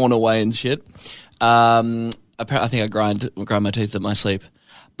 like they're worn away and shit. I think I grind my teeth at my sleep.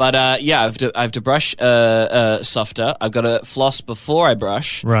 But I have to brush softer. I've got to floss before I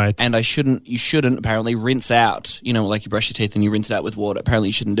brush. Right. And you shouldn't apparently rinse out. Like you brush your teeth and you rinse it out with water. Apparently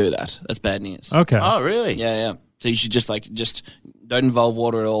you shouldn't do that. That's bad news. Okay. Oh, really? Yeah. So you should just don't involve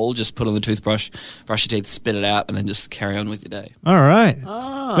water at all. Just put on the toothbrush, brush your teeth, spit it out, and then just carry on with your day. All right.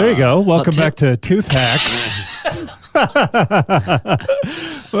 There you go. Welcome tip. back to Tooth Hacks.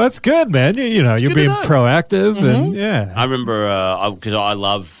 Well, that's good, man. You're being proactive, and yeah. I remember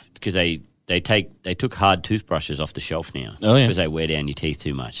because they took hard toothbrushes off the shelf now. Oh, yeah. Because they wear down your teeth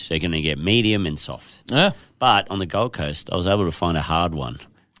too much. So you're going to get medium and soft. Yeah. But on the Gold Coast, I was able to find a hard one,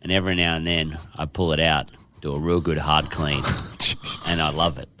 and every now and then I pull it out, do a real good hard clean, and I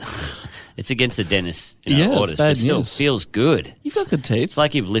love it. It's against the dentist orders, bad but still news. feels good. You've got good teeth. It's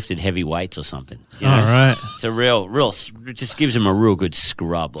like you've lifted heavy weights or something. All right. It's a real, it just gives them a real good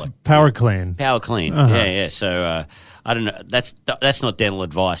scrub, like Power clean. power clean. Yeah. So I don't know. That's not dental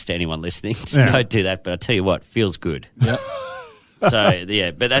advice to anyone listening. So Yeah. don't do that. But I tell you what, feels good. Yep. So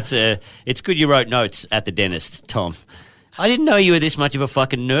yeah, but it's good you wrote notes at the dentist, Tom. I didn't know you were this much of a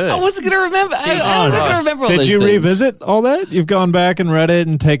fucking nerd. I wasn't going to remember. I wasn't going to remember all Did those you things. revisit all that? You've gone back and read it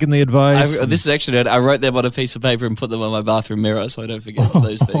and taken the advice? This is actually I wrote them on a piece of paper and put them on my bathroom mirror so I don't forget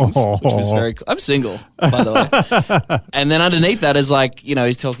those things, which was very cool. I'm single, by the way. And then underneath that is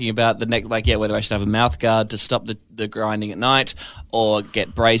he's talking about the neck, whether I should have a mouth guard to stop the grinding at night or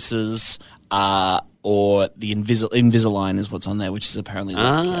get braces, or the Invisalign is what's on there, which is apparently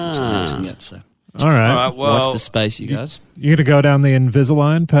I'm just not using it, so. All right. All right, well, Watch the space, you guys. You going to go down the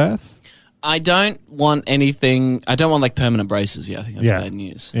Invisalign path? I don't want anything. I don't want permanent braces. Yeah, I think that's Yeah. bad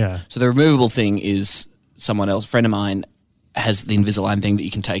news. Yeah. So the removable thing is someone else. A friend of mine has the Invisalign thing that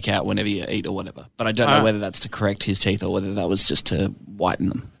you can take out whenever you eat or whatever. But I don't know whether that's to correct his teeth or whether that was just to whiten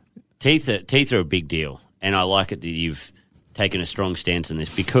them. teeth are a big deal, and I like it that you've taken a strong stance on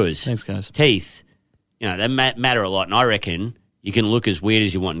this because Thanks, guys. teeth, they matter a lot, and I reckon you can look as weird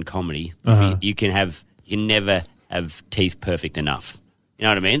as you want in comedy. You can never have teeth perfect enough. You know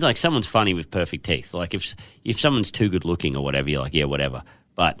what I mean? Like someone's funny with perfect teeth. Like if someone's too good looking or whatever, you're like, yeah, whatever.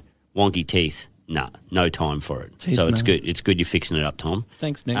 But wonky teeth, nah, no time for it. Teeth, so it's man. good. It's good you're fixing it up, Tom.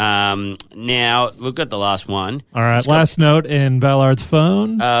 Thanks, Nick. Now we've got the last one. All right, last note in Ballard's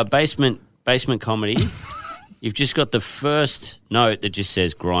phone. Basement comedy. You've just got the first note that just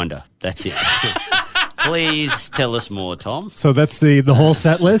says grinder. That's it. Please tell us more, Tom. So that's the whole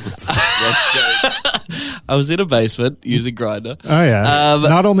set list? I was in a basement using Grindr. Oh, yeah.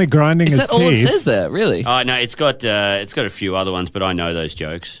 Not only grinding Is his that all it teeth. says there? Really? Oh no, it's got a few other ones, but I know those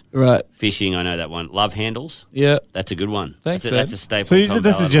jokes. Right. Fishing, I know that one. Love handles. Yeah. That's a good one. Thanks, that's man. a staple. So Tom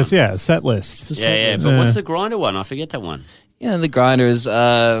this is Ballard just, one. set list. Yeah. But what's the grinder one? I forget that one. Yeah, the Grindr is,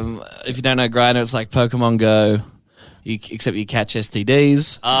 if you don't know Grindr, it's like Pokemon Go, except you catch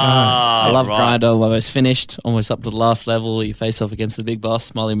STDs. I love right. Grindr. I'm almost finished, almost up to the last level. You face off against the big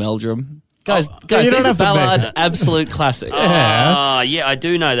boss, Molly Meldrum. Guys, you don't these are have to Ballard absolute classics. Yeah, I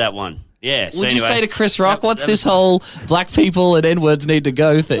do know that one. Yeah. So Would you anyway, say to Chris Rock, what's this whole black people and N-words need to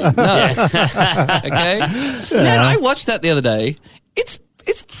go thing? No. Okay? Man, I watched that the other day.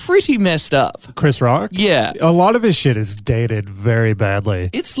 It's pretty messed up. Chris Rock? Yeah. A lot of his shit is dated very badly.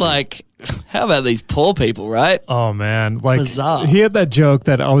 It's like, how about these poor people, right? Oh, man. Like, Bizarre. he had that joke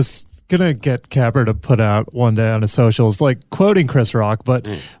that I was going to get Capper to put out one day on his socials, like quoting Chris Rock, but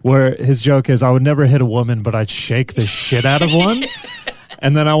where his joke is, I would never hit a woman, but I'd shake the shit out of one.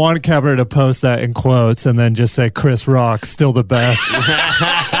 And then I wanted Capper to post that in quotes and then just say, Chris Rock, still the best.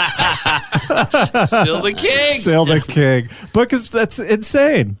 Still the king. Still the king. Because that's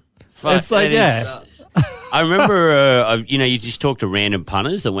insane. fuck, It's like, that is- I remember, you just talked to random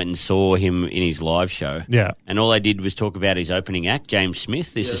punters that went and saw him in his live show. Yeah. And all they did was talk about his opening act, James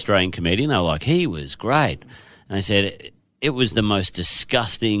Smith, this Australian comedian. They were like, he was great. And I said, it was the most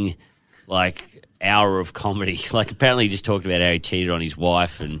disgusting, hour of comedy. Apparently he just talked about how he cheated on his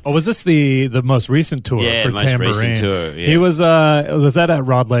wife. And Oh, was this the most recent tour Yeah, for most Tambourine? recent tour, yeah. He was that at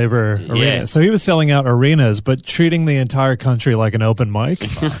Rod Laver Arena? Yeah. So he was selling out arenas, but treating the entire country like an open mic.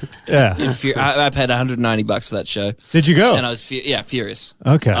 Yeah. I paid $190 for that show. Did you go? And I was furious.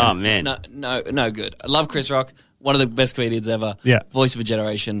 Okay. oh, man. No good. I love Chris Rock. One of the best comedians ever. Yeah. Voice of a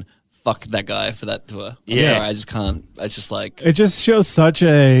generation. Fuck that guy for that tour. I'm Yeah. sorry, I just can't. It's just like... It just shows such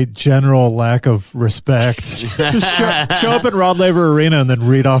a general lack of respect. Just show up at Rod Laver Arena and then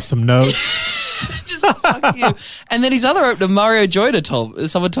read off some notes. just fuck you. And then his other opener, Mario Joyner,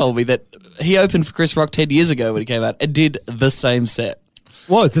 someone told me that he opened for Chris Rock 10 years ago when he came out and did the same set.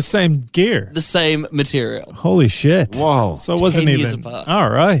 Well, it's the same gear. The same material. Holy shit. Whoa. So it wasn't 10 years even... apart. All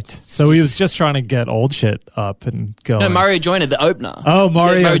right. So he was just trying to get old shit up and going. No, Mario Joyner, the opener. Oh,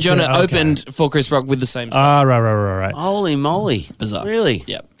 Mario Mario Joyner Jo- okay. opened for Chris Rock with the same stuff. Ah, right. Holy moly. Bizarre. Really?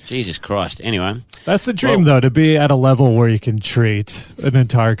 Yep. Jesus Christ. Anyway. That's the dream, though, to be at a level where you can treat an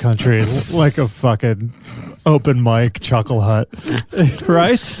entire country like a fucking open mic chuckle hut.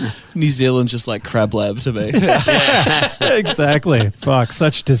 Right? New Zealand's just like Crab Lab to me. Exactly. Fuck,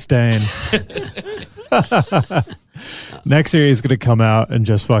 such disdain. Next year, he's going to come out and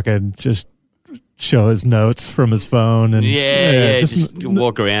just show his notes from his phone. And Yeah. Just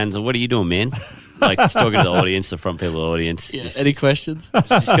walk around. So what are you doing, man? Just talking to the audience, the front people audience. Yeah. Just, Any questions?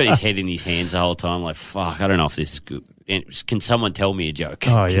 just got his head in his hands the whole time. Like, fuck, I don't know if this is good. And can someone tell me a joke?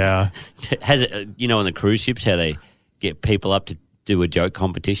 Oh, yeah. Has it, on the cruise ships, how they get people up to do a joke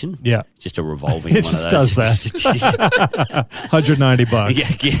competition? Yeah. Just a revolving It one just of those. does that.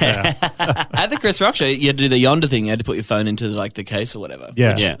 $190. yeah. At the Chris Rock show, you had to do the Yonder thing. You had to put your phone into the case or whatever.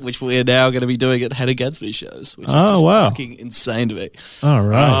 Yeah. Yeah. Which we're now going to be doing at Hannah Gadsby shows. Which is Oh, just wow. fucking insane to me. All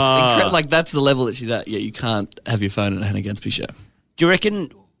right. That's the level that she's at. Yeah, you can't have your phone at a Hannah Gadsby show. Do you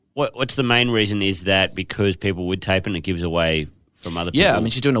reckon what's the main reason is that because people would tape and it gives away from other people? Yeah, I mean,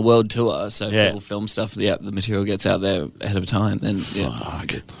 she's doing a world tour, so if Yeah. people film stuff, the material gets out there ahead of time. Then, yeah.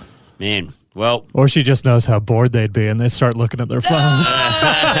 Fuck. Man, well, Or she just knows how bored they'd be and they start looking at their phones.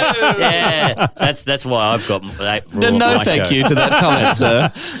 yeah, that's why I've got No, thank you to that comment,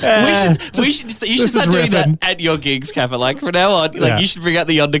 sir. You should this start is doing riffing. that at your gigs, Kappa. Like from now on, Yeah. you should bring out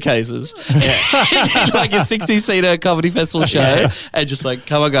the Yonder cases, like a 60-seater comedy festival show, and just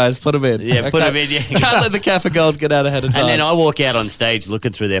come on, guys, put them in. Yeah, put 'em in, yeah. Can't let the Kappa gold get out ahead of time. And then I walk out on stage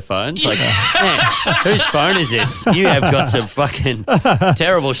looking through their phones like, man, whose phone is this? You have got some fucking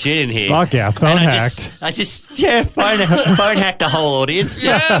terrible shit in here. Fuck Yeah, phone And hacked. phone hacked the whole audience.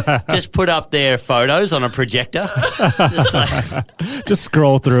 Just put up their photos on a projector. Just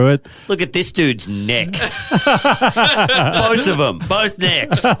scroll through it. Look at this dude's neck. Both of them, both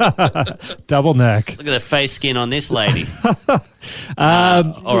necks. Double neck. Look at the face skin on this lady.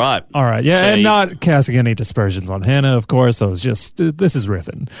 All right. All right. Yeah, So and not casting any dispersions on Hannah, of course. I was just, this is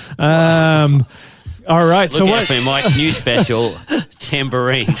riffing. All right. Look out for Mike's new special,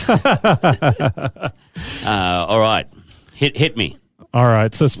 Tambourine. All right. Hit me. All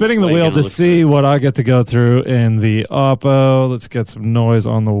right. So spinning the What are you wheel gonna to look see what I get to go through in the Oppo. Let's get some noise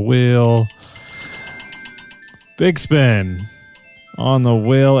on the wheel. Big spin on the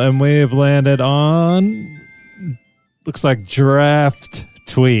wheel. And we've landed on, looks like draft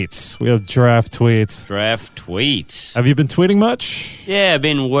tweets. We have draft tweets. Draft tweets. Have you been tweeting much? Yeah, I've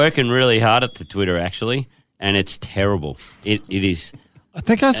been working really hard at the Twitter, actually, and it's terrible. It is. I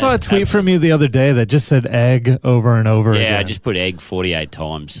think I saw a tweet from you the other day that just said egg over and over again. Yeah, I just put egg 48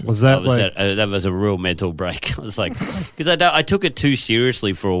 times. Was that like... that was a real mental break. I was like, because I took it too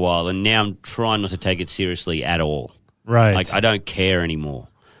seriously for a while, and now I'm trying not to take it seriously at all. Right. Like, I don't care anymore.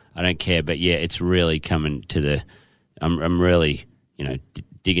 I don't care, but yeah, it's really coming to the. I'm really,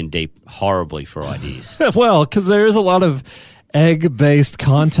 digging deep horribly for ideas. Well, because there is a lot of egg-based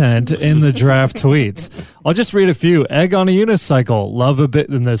content in the draft tweets. I'll just read a few. Egg on a unicycle. Love a bit.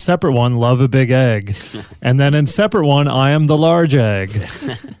 In the separate one, love a big egg. And then in separate one, I am the large egg.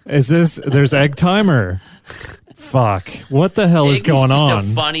 There's egg timer. Fuck. What the hell is going on? It's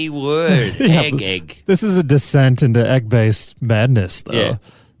just a funny word. Yeah, egg. This is a descent into egg-based madness, though. Yeah.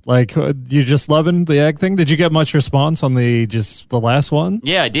 Like, you just loving the egg thing? Did you get much response on the last one?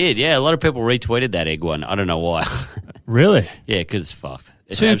 Yeah, I did. Yeah, a lot of people retweeted that egg one. I don't know why. Really? Yeah, because it's fucked.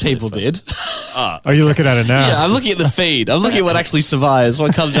 It's Two absolutely people fucked. did. Are you looking at it now? Yeah, I'm looking at the feed. I'm looking at what actually survives,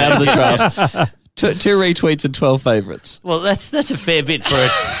 what comes out of the draft. Two retweets and 12 favorites. Well, that's a fair bit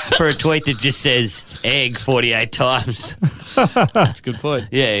for a tweet that just says egg 48 times. That's a good point.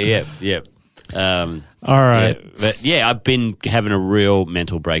 Yeah. All right. Yeah, but yeah, I've been having a real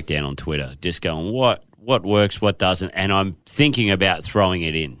mental breakdown on Twitter, just going what works, what doesn't, and I'm thinking about throwing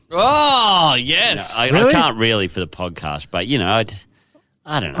it in. Oh, yes. I can't really for the podcast, but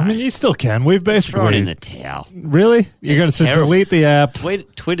I don't know. I mean, you still can. We've basically throw it in the towel. Really? You're going to delete the app?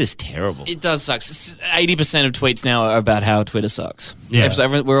 Twitter's terrible. It does suck. 80% of tweets now are about how Twitter sucks. Yeah.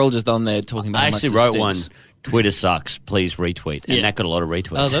 So we're all just on there talking about I how much actually it wrote stinks. one. Twitter sucks. Please retweet, and that got a lot of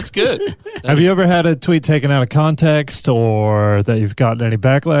retweets. Oh, that's good. Have you ever had a tweet taken out of context or that you've gotten any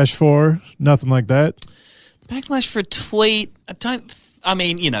backlash for? Nothing like that? Backlash for a tweet? If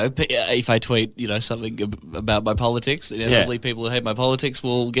I tweet, something about my politics, inevitably people who hate my politics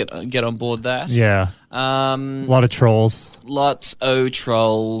will get on board that. Yeah. A lot of trolls. Lots of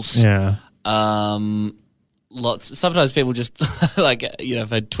trolls. Yeah. Lots. Sometimes people just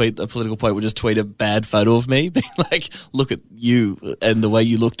if I tweet a political point, will just tweet a bad photo of me, being like, "Look at you and the way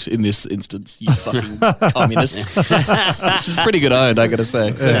you looked in this instance, you fucking communist." Which is pretty good owned, I got to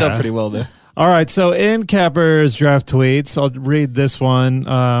say. They've done pretty well there. All right. So in Capper's draft tweets, I'll read this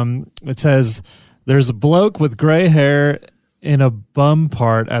one. It says, "There's a bloke with gray hair in a bum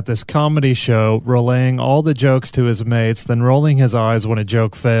part at this comedy show, relaying all the jokes to his mates, then rolling his eyes when a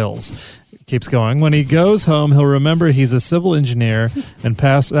joke fails." Keeps going. "When he goes home, he'll remember he's a civil engineer and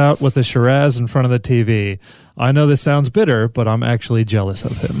pass out with a Shiraz in front of the TV. I know this sounds bitter, but I'm actually jealous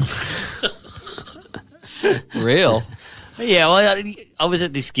of him." Real. Yeah, well, I was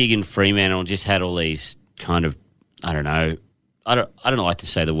at this gig in Fremantle and just had all these kind of, I don't know, I don't like to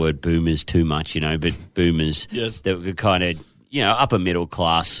say the word boomers too much, but boomers that were kind of, upper middle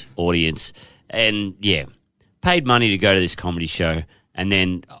class audience, and paid money to go to this comedy show, and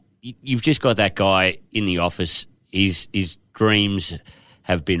then you've just got that guy in the office. His dreams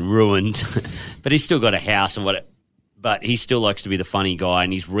have been ruined, but he's still got a house and but he still likes to be the funny guy,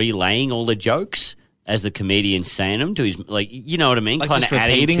 and he's relaying all the jokes as the comedian's saying them to his, you know what I mean? Like kind just of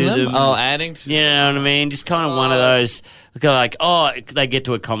adding repeating to them? them. Oh, adding to them. You know what I mean? Just kind of one of those, they get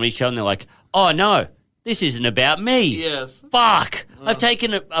to a comedy show and they're like, "Oh, no, this isn't about me." Yes. Fuck. I've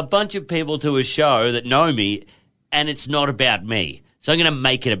taken a bunch of people to a show that know me, and it's not about me. So I'm going to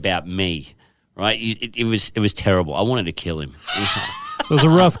make it about me, right? It was terrible. I wanted to kill him. So it was a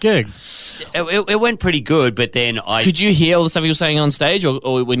rough gig. It went pretty good, but then Could you hear all the stuff you were saying on stage,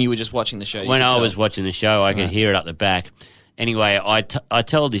 or when you were just watching the show? When I was watching the show, I could hear it up the back. Anyway, I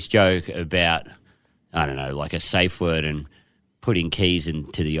told this joke about, I don't know, like a safe word and putting keys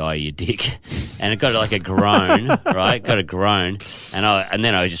into the eye of your dick, and it got like a groan, right? Got a groan, and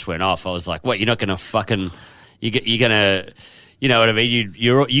then I just went off. I was like, "What? You're not going to fucking, you're You know what I mean?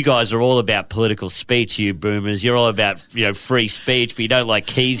 You guys are all about political speech, you boomers. You're all about free speech, but you don't like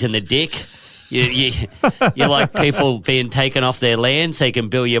keys in the dick. You like people being taken off their land so you can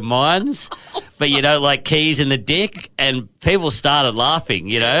build your mines, but you don't like keys in the dick. And people started laughing.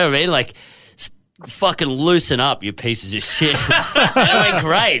 You know what I mean? Like, fucking loosen up, you pieces of shit. That went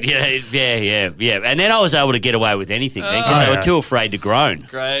great. Yeah. And then I was able to get away with anything because they were too afraid to groan.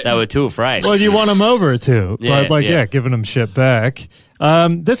 Great. They were too afraid. Well, you won them over too. Giving them shit back.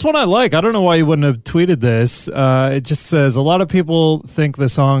 This one I like. I don't know why you wouldn't have tweeted this. It just says, a lot of people think the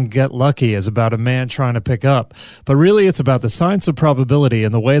song Get Lucky is about a man trying to pick up, but really it's about the science of probability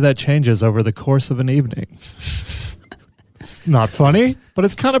and the way that changes over the course of an evening. It's not funny, but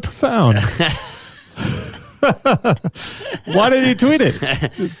it's kind of profound. Why did he tweet it?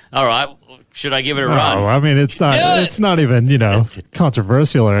 All right. Should I give it a run? I mean, it's not even,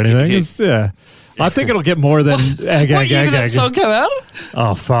 controversial or anything. It's, I think it'll get more than What year did that song come out?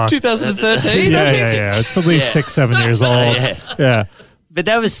 Oh, fuck. 2013? Yeah. It's at least 6-7 years old. Yeah. But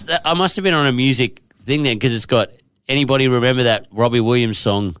I must have been on a music thing then because it's got, anybody remember that Robbie Williams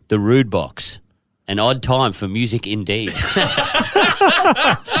song, The Rude Box? An odd time for music indeed.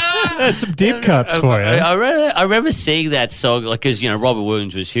 That's some deep cuts for you. I remember seeing that song, like, because, Robbie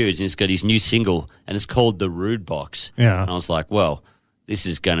Williams was huge and he's got his new single and it's called The Rude Box. Yeah. And I was like, well, this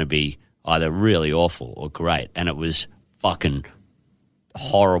is going to be either really awful or great. And it was fucking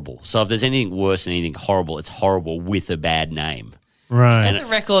horrible. So if there's anything worse than anything horrible, it's horrible with a bad name. Right. And a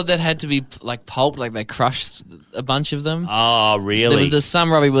record that had to be like pulped, like they crushed a bunch of them. Oh, really? There's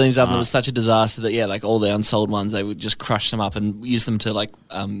some Robbie Williams album that was such a disaster that like all the unsold ones, they would just crush them up and use them to like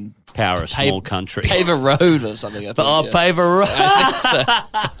Power a small country. Pave a road or something. I think, pave a road.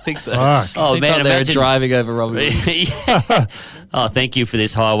 I think so. Fuck. Oh, man, they were imagine driving over Robbie Williams. Yeah. Oh, thank you for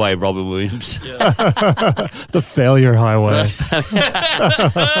this highway, Robin Williams. The failure highway.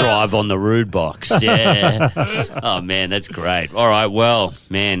 Drive on the rude box. Yeah. Oh man, that's great. All right, well,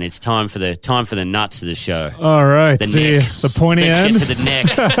 man, it's time for the nuts of the show. All right. The neck. The pointy end. Let's get to the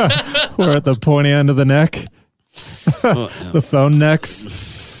neck. We're at the pointy end of the neck. The phone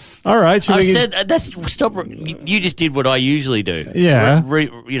necks. All right. I said stop. You just did what I usually do. Yeah.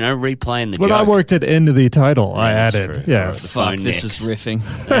 Replaying the But joke. I worked it into the title. I that's added. true. Yeah. All right, the Fuck, phone this necks. is riffing.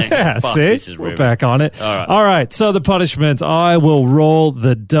 Yeah, Fuck, see? this is We're riveting. back on it. All right. So the punishment, I will roll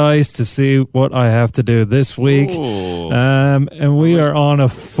the dice to see what I have to do this week. Ooh. And we are on a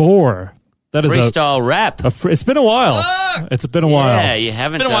 4. That is Freestyle rap. it's been a while. It's been a while. Yeah, you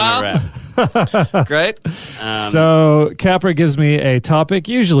haven't been a done a rap. Great. So Capra gives me a topic,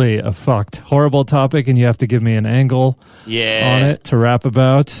 usually a fucked, horrible topic, and you have to give me an angle Yeah. on it to rap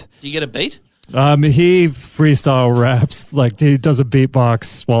about. Do you get a beat? He freestyle raps, like he does a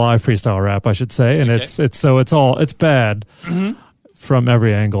beatbox while I freestyle rap, I should say, and Okay. it's bad from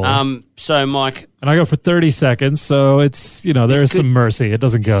every angle. So Mike, and I go for 30 seconds, so it's there's some mercy. It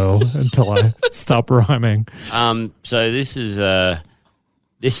doesn't go until I stop rhyming. so this is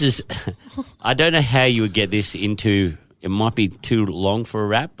I don't know how you would get this into. It might be too long for a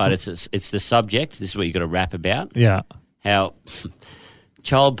rap, but it's the subject. This is what you got to rap about. Yeah. How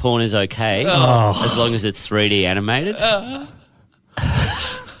child porn is okay as long as it's 3D animated.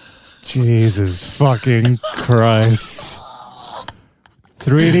 Jesus fucking Christ.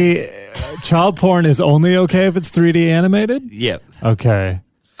 3D child porn is only okay if it's 3D animated? Yep. Okay.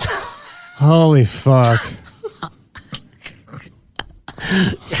 Holy fuck.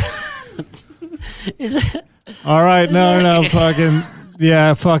 All right, no, fucking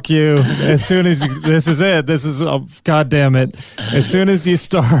yeah, fuck you. As soon as this is it, God damn it. As soon as you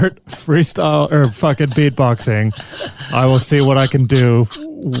start freestyle or fucking beatboxing, I will see what I can do.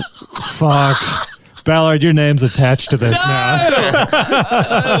 Fuck. Ballard, your name's attached to this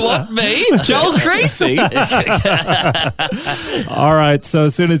now. What, me? Joel Creasy? All right, so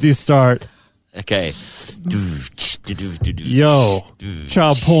as soon as you start, Okay. yo,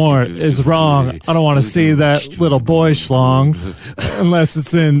 child porn is wrong. I don't want to see that little boy schlong unless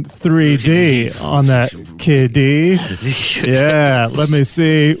it's in 3D on that kiddie. Yeah, let me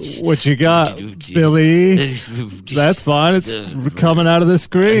see what you got, Billy. That's fine. It's coming out of the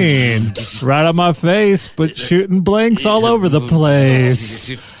screen. Right on my face, but shooting blinks all over the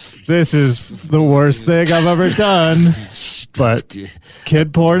place. This is the worst thing I've ever done. But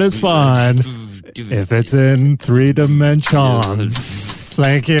kid porn is fine if it's in 3 dimensions.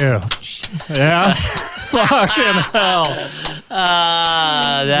 Thank you. Yeah? Fucking hell.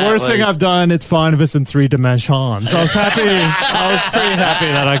 Worst thing I've done, it's fine if it's in 3 dimensions. I was pretty happy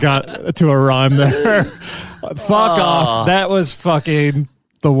that I got to a rhyme there. Fuck off. That was fucking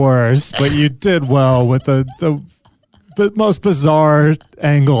the worst. But you did well with the most bizarre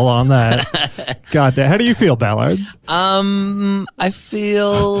angle on that. God damn. How do you feel, Ballard? I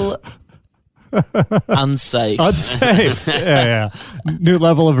feel unsafe. Unsafe. Yeah. New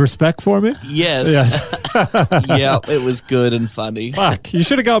level of respect for me? Yes. Yeah, it was good and funny. Fuck. You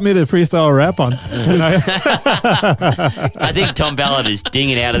should have got me to freestyle rap on tonight. I think Tom Ballard is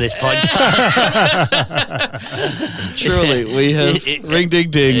dinging out of this podcast. Truly, we have ring ding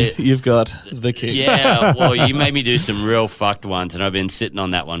ding. You've got the key. Yeah, well, you made me do some real fucked ones, and I've been sitting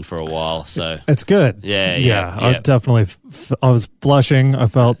on that one for a while. So It's good. Yeah. I definitely, I was blushing. I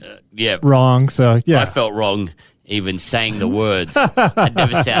felt wrong. So, yeah. I felt wrong even saying the words. I'd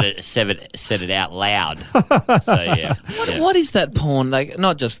never said it out loud. So, yeah. What is that porn? Like,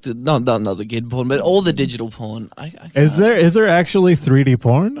 not just not the kid porn, but all the digital porn. Is there actually 3D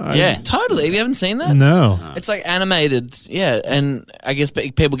porn? Yeah. Totally. You haven't seen that? No. It's like animated, and I guess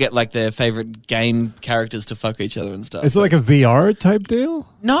people get like their favorite game characters to fuck each other and stuff. Is it like a VR type deal?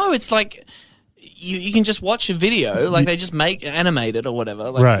 No, it's like you can just watch a video, like they just make animated or whatever,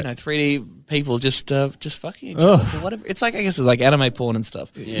 like Right. 3D people just fucking each other for whatever. It's like, I guess it's like anime porn and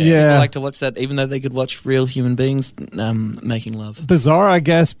stuff. Yeah. People like to watch that, even though they could watch real human beings making love. Bizarre, I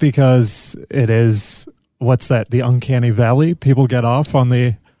guess, because it is, what's that? The uncanny valley? People get off on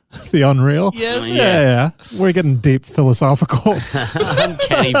the unreal? Yes. Yeah. We're getting deep philosophical.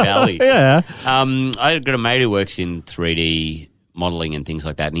 Uncanny Valley. Yeah. I got a mate who works in 3D modeling and things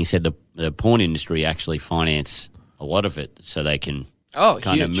like that, and he said the porn industry actually finance a lot of it, so they can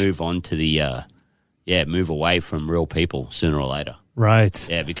kind of move on to the move away from real people sooner or later. Right.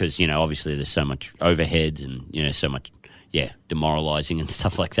 Yeah, because obviously there's so much overheads and so much demoralizing and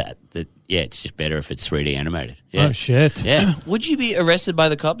stuff like that. That it's just better if it's 3D animated. Yeah. Oh shit. Yeah. Would you be arrested by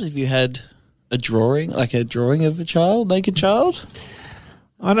the cops if you had a drawing of a child, naked child?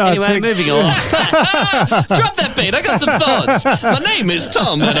 I know. Anyway, moving on. Drop that beat. I got some thoughts. My name is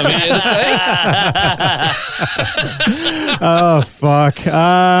Tom, and I'm here to say. Oh fuck.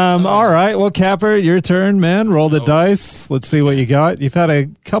 All right. Well, Capper, your turn, man. Roll the dice. Let's see what you got. You've had a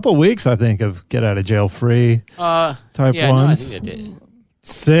couple weeks, I think, of get out of jail free type ones. No, I think I did.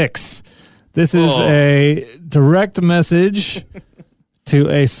 6. This is a direct message to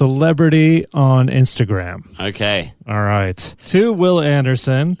a celebrity on Instagram. Okay. All right. To Will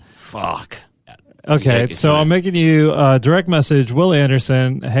Anderson. Fuck. Okay, so I'm making you direct message. Will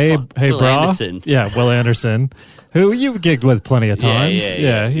Anderson. Hey, Will brah. Anderson. Yeah, Will Anderson, who you've gigged with plenty of times.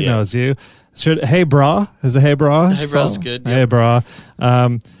 Yeah, he knows you. Hey, brah. Is it Hey, brah? Hey, brah's good. Hey, brah.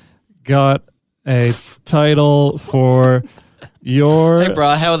 Got a title for your. Hey,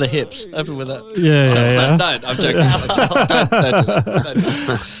 bro, how are the hips? Open with that. Yeah. No, I'm joking.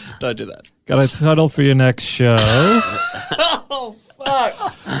 Don't do that. Got a title for your next show. Oh, fuck.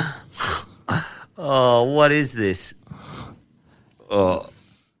 Oh, what is this? Oh.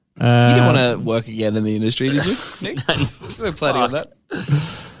 You didn't want to work again in the industry, did you, Nick? We're planning on that.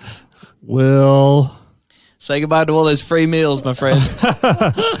 Will. Say goodbye to all those free meals, my friend.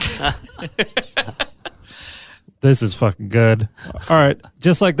 This is fucking good. All right.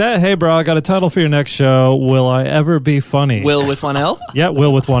 Just like that. Hey, bro, I got a title for your next show. Will I ever be funny? Will with one L? Yeah,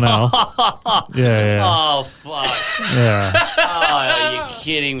 Will with one L. Yeah. Oh, fuck. Yeah. Oh, are you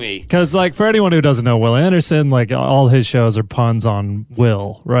kidding me? Because, like, for anyone who doesn't know Will Anderson, like, all his shows are puns on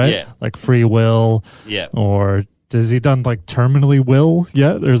will, right? Yeah. Like Free Will. Yeah. Or has he done, like, Terminally Will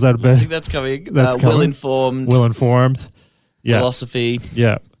yet? Or is that a bit? I think that's coming. That's coming. Will informed. Will Informed. Yeah. Philosophy.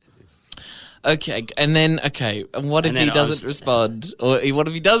 Yeah. Okay, and what if he doesn't respond? Or what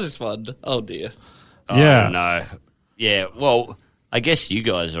if he does respond? Oh, dear. Yeah. No. Yeah, well, I guess you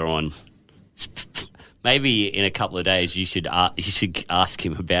guys are on. Maybe in a couple of days you should ask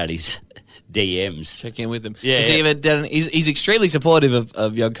him about his DMs. Check in with him. Yeah, Has he ever done? He's extremely supportive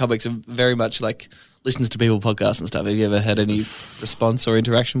of young comics and very much like listens to people podcasts and stuff. Have you ever had any response or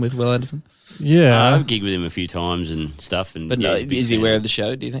interaction with Will Anderson? Yeah. I've gigged with him a few times and stuff. And But no, is he aware of the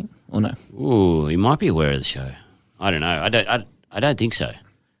show? Do you think, or no? Ooh, he might be aware of the show. I don't know. I don't think so.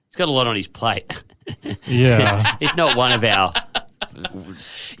 He's got a lot on his plate. Yeah. It's not one of our.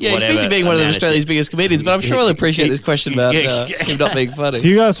 Yeah, he's busy being one of Australia's biggest comedians, but I'm sure he'll appreciate this question about him not being funny. Do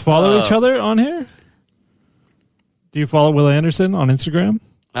you guys follow each other on here? Do you follow Will Anderson on Instagram?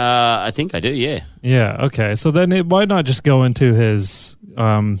 I think I do, yeah. Yeah, okay. So then it might not just go into his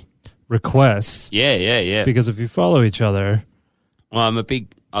requests. Yeah. Because if you follow each other. Well, I'm a big.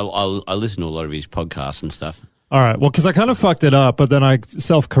 I listen to a lot of his podcasts and stuff. All right. Well, because I kind of fucked it up, but then I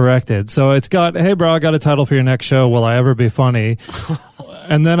self-corrected. So it's got, hey, bro, I got a title for your next show. Will I ever be funny?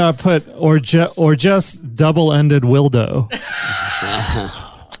 And then I put, or just double-ended Wildo.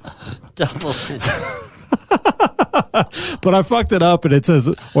 Double. But I fucked it up, and it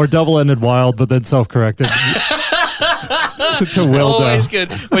says, or double-ended wild, but then self-corrected. to Wildo. Always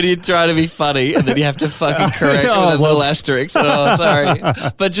good when you try to be funny and then you have to fucking correct with a little asterisk. Oh, sorry.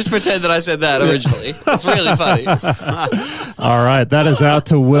 But just pretend that I said that originally. It's really funny. All right. That is out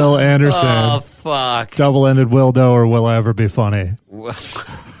to Will Anderson. Oh, fuck. Double-ended Wildo, or will I ever be funny?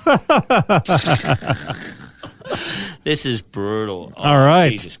 This is brutal. Oh, all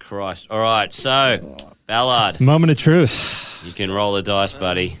right. Jesus Christ. All right. So, Ballard. Moment of truth. You can roll the dice,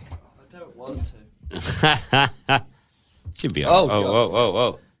 buddy. I don't want to. Should be all right.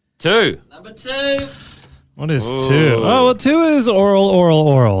 Whoa. 2. Number 2. What is 2? Oh, well, 2 is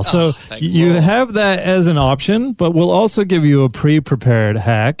oral. So you have that as an option, but we'll also give you a pre-prepared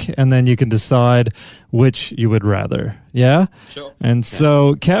hack, and then you can decide which you would rather. Yeah? Sure. And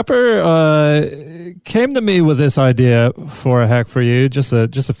so Capper came to me with this idea for a hack for you just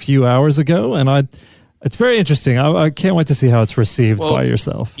a few hours ago, and it's very interesting. I can't wait to see how it's received by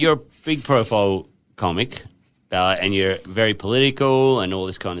yourself. You're a big profile comic, and you're very political and all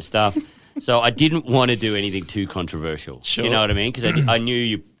this kind of stuff. So I didn't want to do anything too controversial. Sure. You know what I mean? Because I knew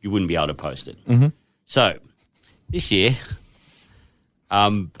you wouldn't be able to post it. Mm-hmm. So this year,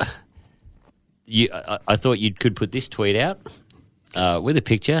 I thought you could put this tweet out with a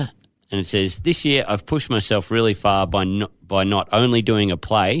picture, and it says, "This year I've pushed myself really far by not only doing a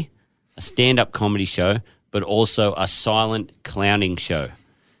play, a stand-up comedy show, but also a silent clowning show.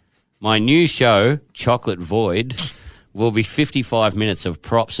 My new show, Chocolate Void, will be 55 minutes of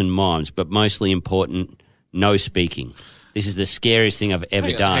props and mimes, but mostly important, no speaking. This is the scariest thing I've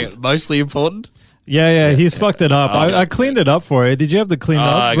ever done." Hang on. Mostly important? Yeah, he's fucked it up. I cleaned it up for you. Did you have the cleaned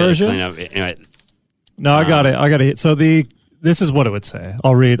up version? Clean up. Anyway. No, I got it. So this is what it would say.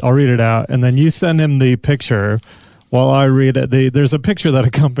 I'll read it out, and then you send him the picture while I read it. There's a picture that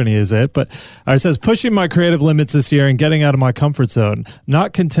accompanies it, but it says, "Pushing my creative limits this year and getting out of my comfort zone.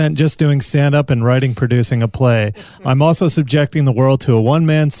 Not content just doing stand-up and producing a play. I'm also subjecting the world to a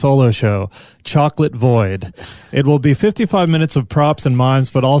one-man solo show, Chocolate Void. It will be 55 minutes of props and mimes,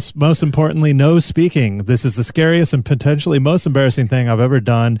 but also, most importantly, no speaking. This is the scariest and potentially most embarrassing thing I've ever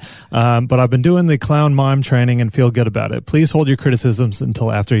done, but I've been doing the clown mime training and feel good about it. Please hold your criticisms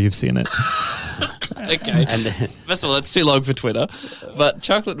until after you've seen it." Okay. And first of all, that's too long for Twitter. But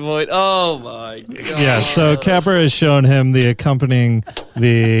Chocolate Void, oh my God. Yeah, so Capper has shown him the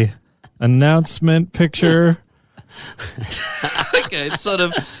announcement picture. Okay, it's sort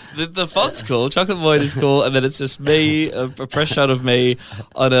of, the font's cool. Chocolate Void is cool. And then it's just me, a press shot of me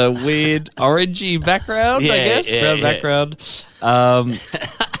on a weird orangey background, I guess. Brown background.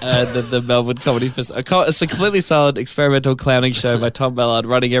 The Melbourne Comedy Festival. It's a completely silent experimental clowning show by Tom Ballard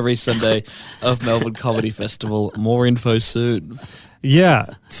running every Sunday of Melbourne Comedy Festival. More info soon.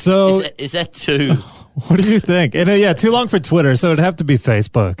 Yeah. So is that 2? What do you think? And too long for Twitter, so it'd have to be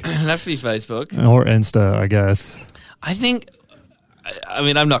Facebook. It'd have to be Facebook. Or Insta, I guess. I think... I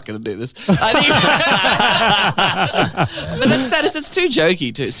mean, I'm not going to do this. I think, but it's too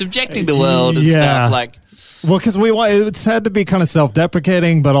jokey too. Subjecting the world and stuff like. Well, because it's had to be kind of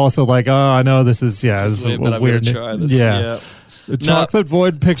self-deprecating, but also like, oh, I know this is weird, but I'm going to try this. Yeah. The Chocolate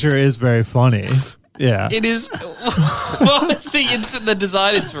Void picture is very funny. Yeah. It is. What was the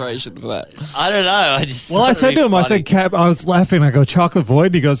design inspiration for that? I don't know. I said to him, I said, Cap, I was laughing. I go, Chocolate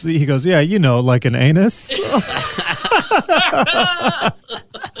Void? He goes, yeah, like an anus.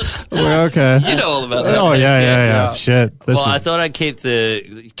 We're okay. You know all about that. Oh, yeah. Shit. I thought I'd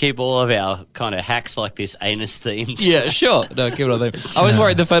keep all of our kind of hacks like this anus themed. Yeah, sure. No, keep it on there. I was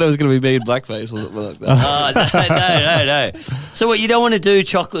worried the photo was going to be me in blackface. Like that. No. So what, you don't want to do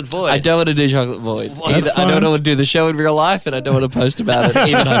Chocolate Void? I don't want to do Chocolate Void. I don't want to do the show in real life, and I don't want to post about it,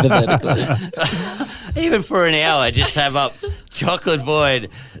 even hypothetically. Even for an hour, just have up Chocolate Void.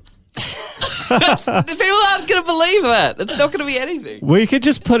 The people aren't going to believe that. It's not going to be anything. We could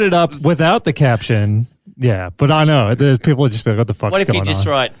just put it up without the caption. Yeah, but I know there's people just be like, "What the fuck's going on?" What if you just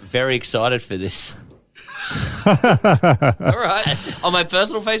write "very excited for this"? All right, on my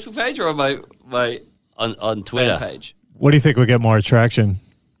personal Facebook page or on my on Twitter page. What do you think would get more attraction?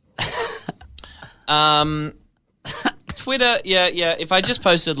 Twitter, yeah. If I just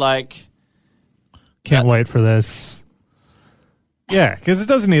posted like, can't wait for this. Yeah, because it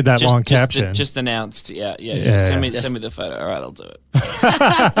doesn't need that long caption. Just announced. Yeah. Send me the photo. All right, I'll do it.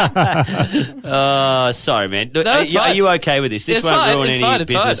 Sorry, man. No, are you okay with this? This won't ruin any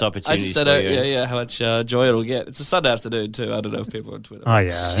business opportunities I just don't for you. Yeah, how much joy it'll get. It's a Sunday afternoon too. I don't know if people are on Twitter. Oh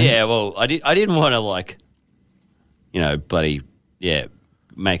yeah. Yeah. Well, I didn't want to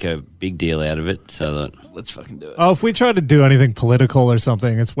make a big deal out of it. So that let's fucking do it. Oh, if we try to do anything political or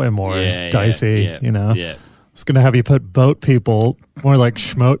something, it's way more dicey. Yeah. was going to have you put boat people more like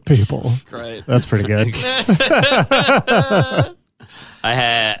schmote people. Great. That's pretty good. I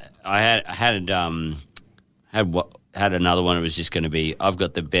had another one. It was just going to be, I've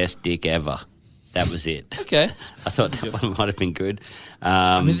got the best dick ever. That was it. Okay. I thought that one might have been good.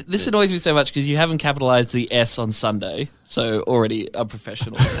 I mean, this annoys me so much because you haven't capitalized the S on Sunday, so already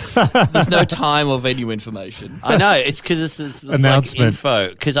unprofessional. There's no time or venue information. I know, it's because it's Announcement. like info,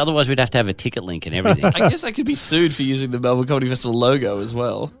 because otherwise we'd have to have a ticket link and everything. I guess I could be sued for using the Melbourne Comedy Festival logo as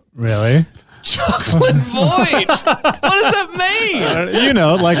well. Really? Chocolate void. What does that mean? You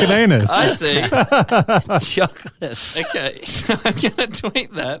know, like an anus. I see. Chocolate. Okay, so I'm gonna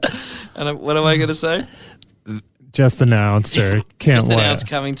tweet that, and what am I gonna say? Just announced or can't Just wait. announced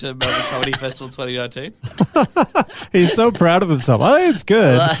coming to Melbourne Comedy Festival 2019. He's so proud of himself. I think it's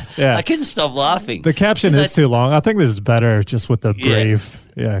good. Yeah. I couldn't stop laughing. The caption is too long. I think this is better just with the brief.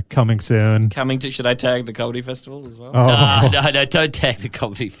 Yeah, coming soon. Coming to, should I tag the Comedy Festival as well? Oh, No, don't tag the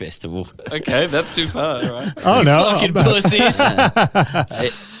comedy festival. Okay, that's too far, all right? oh no. Fucking pussies.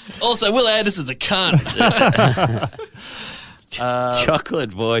 Also, Will Anderson's a cunt.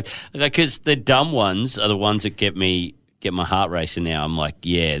 Chocolate void. Because the dumb ones are the ones that get my heart racing now. I'm like,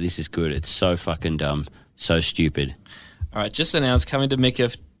 yeah, this is good. It's so fucking dumb. So stupid. All right, just announced coming to MICA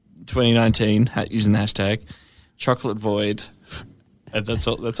 2019 using the hashtag Chocolate Void. And that's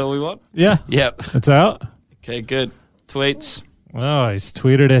all we want? Yeah. Yep. It's out. Okay, good. Tweets. Oh, he's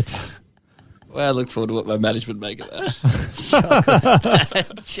tweeted it. Well, I look forward to what my management make of that.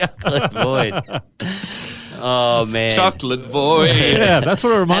 Chocolate void. Oh, man. Chocolate Void. Yeah, that's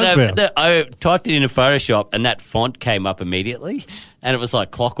what it reminds me of. I typed it into Photoshop and that font came up immediately and it was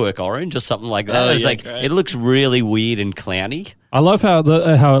like Clockwork Orange or something like that. Oh, I was yeah, like, great. it looks really weird and clowny. I love how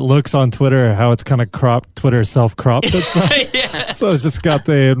it looks on Twitter, how it's kind of cropped. Twitter self-crops itself. Yeah. So it's just got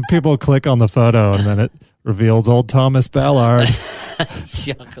people click on the photo and then it reveals old Thomas Ballard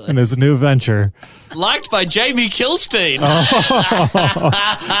Chocolate. and his new venture. Liked by Jamie Kilstein.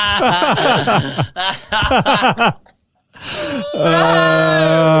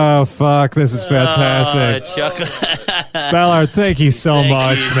 Oh, fuck. This is fantastic. Chocolate. Ballard, thank you so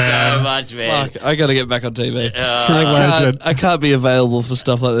much, Thank you man. so much, man. Fuck, I got to get back on TV. True legend. I can't be available for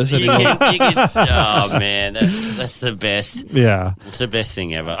stuff like this You anymore. can, oh, man. That's the best. Yeah. It's the best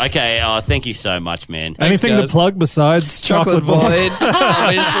thing ever. Okay. Oh, thank you so much, man. Anything guys. to plug besides Chocolate Void? Void,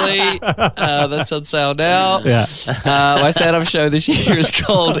 obviously. That's on sale now. Yeah. My stand-up show this year is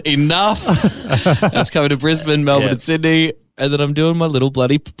called Enough. That's coming to Brisbane, Melbourne, Yeah. and Sydney. And then I'm doing my little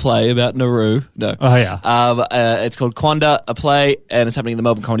bloody play about Nauru. No. Oh, yeah. It's called Quanda, a play, and it's happening at the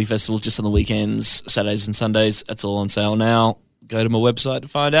Melbourne Comedy Festival just on the weekends, Saturdays and Sundays. It's all on sale now. Go to my website to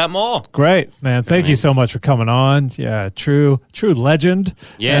find out more. Great, man. Thank you so much for coming on. Yeah, true legend.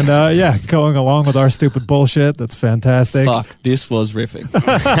 Yeah. And going along with our stupid bullshit. That's fantastic. Fuck, this was riffing.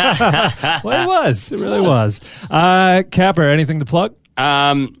 Well, it was. It really was. Capper, anything to plug?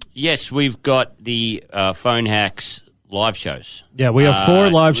 Yes, we've got the Phone Hacks live shows. Yeah, we have 4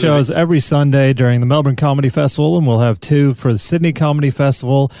 live shows every Sunday during the Melbourne Comedy Festival, and we'll have 2 for the Sydney Comedy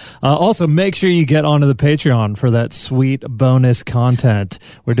Festival. Also, make sure you get onto the Patreon for that sweet bonus content.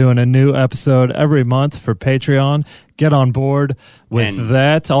 We're doing a new episode every month for Patreon. Get on board with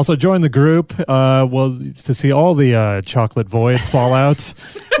that. Also, join the group to see all the Chocolate Void fallouts.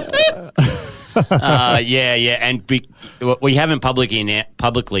 And we haven't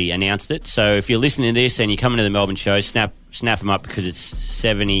publicly announced it. So if you're listening to this and you're coming to the Melbourne show, snap them up because it's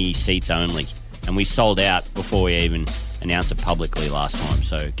 70 seats only, and we sold out before we even announced it publicly last time.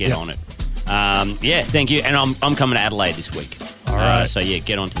 So get on it. Thank you. And I'm coming to Adelaide this week. All right. So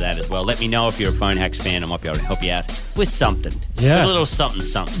get onto that as well. Let me know if you're a Phone Hacks fan. I might be able to help you out with something. Yeah. With a little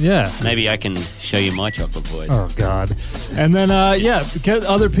something. Yeah. Maybe I can show you my chocolate void. Oh, God. And then, get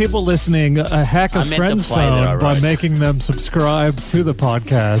other people listening. Hack a I meant the friend's play that I phone by wrote. making them subscribe to the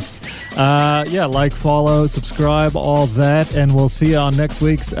podcast. Follow, subscribe, all that. And we'll see you on next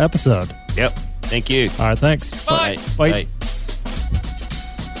week's episode. Yep. Thank you. All right, thanks. Bye. Bye.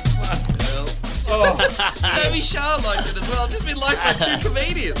 Sammy Shah liked it as well. Just been liked by 2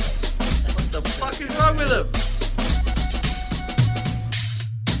 comedians. What the fuck is wrong with him?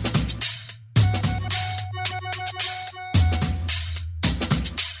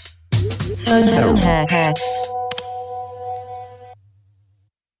 Phone hacks.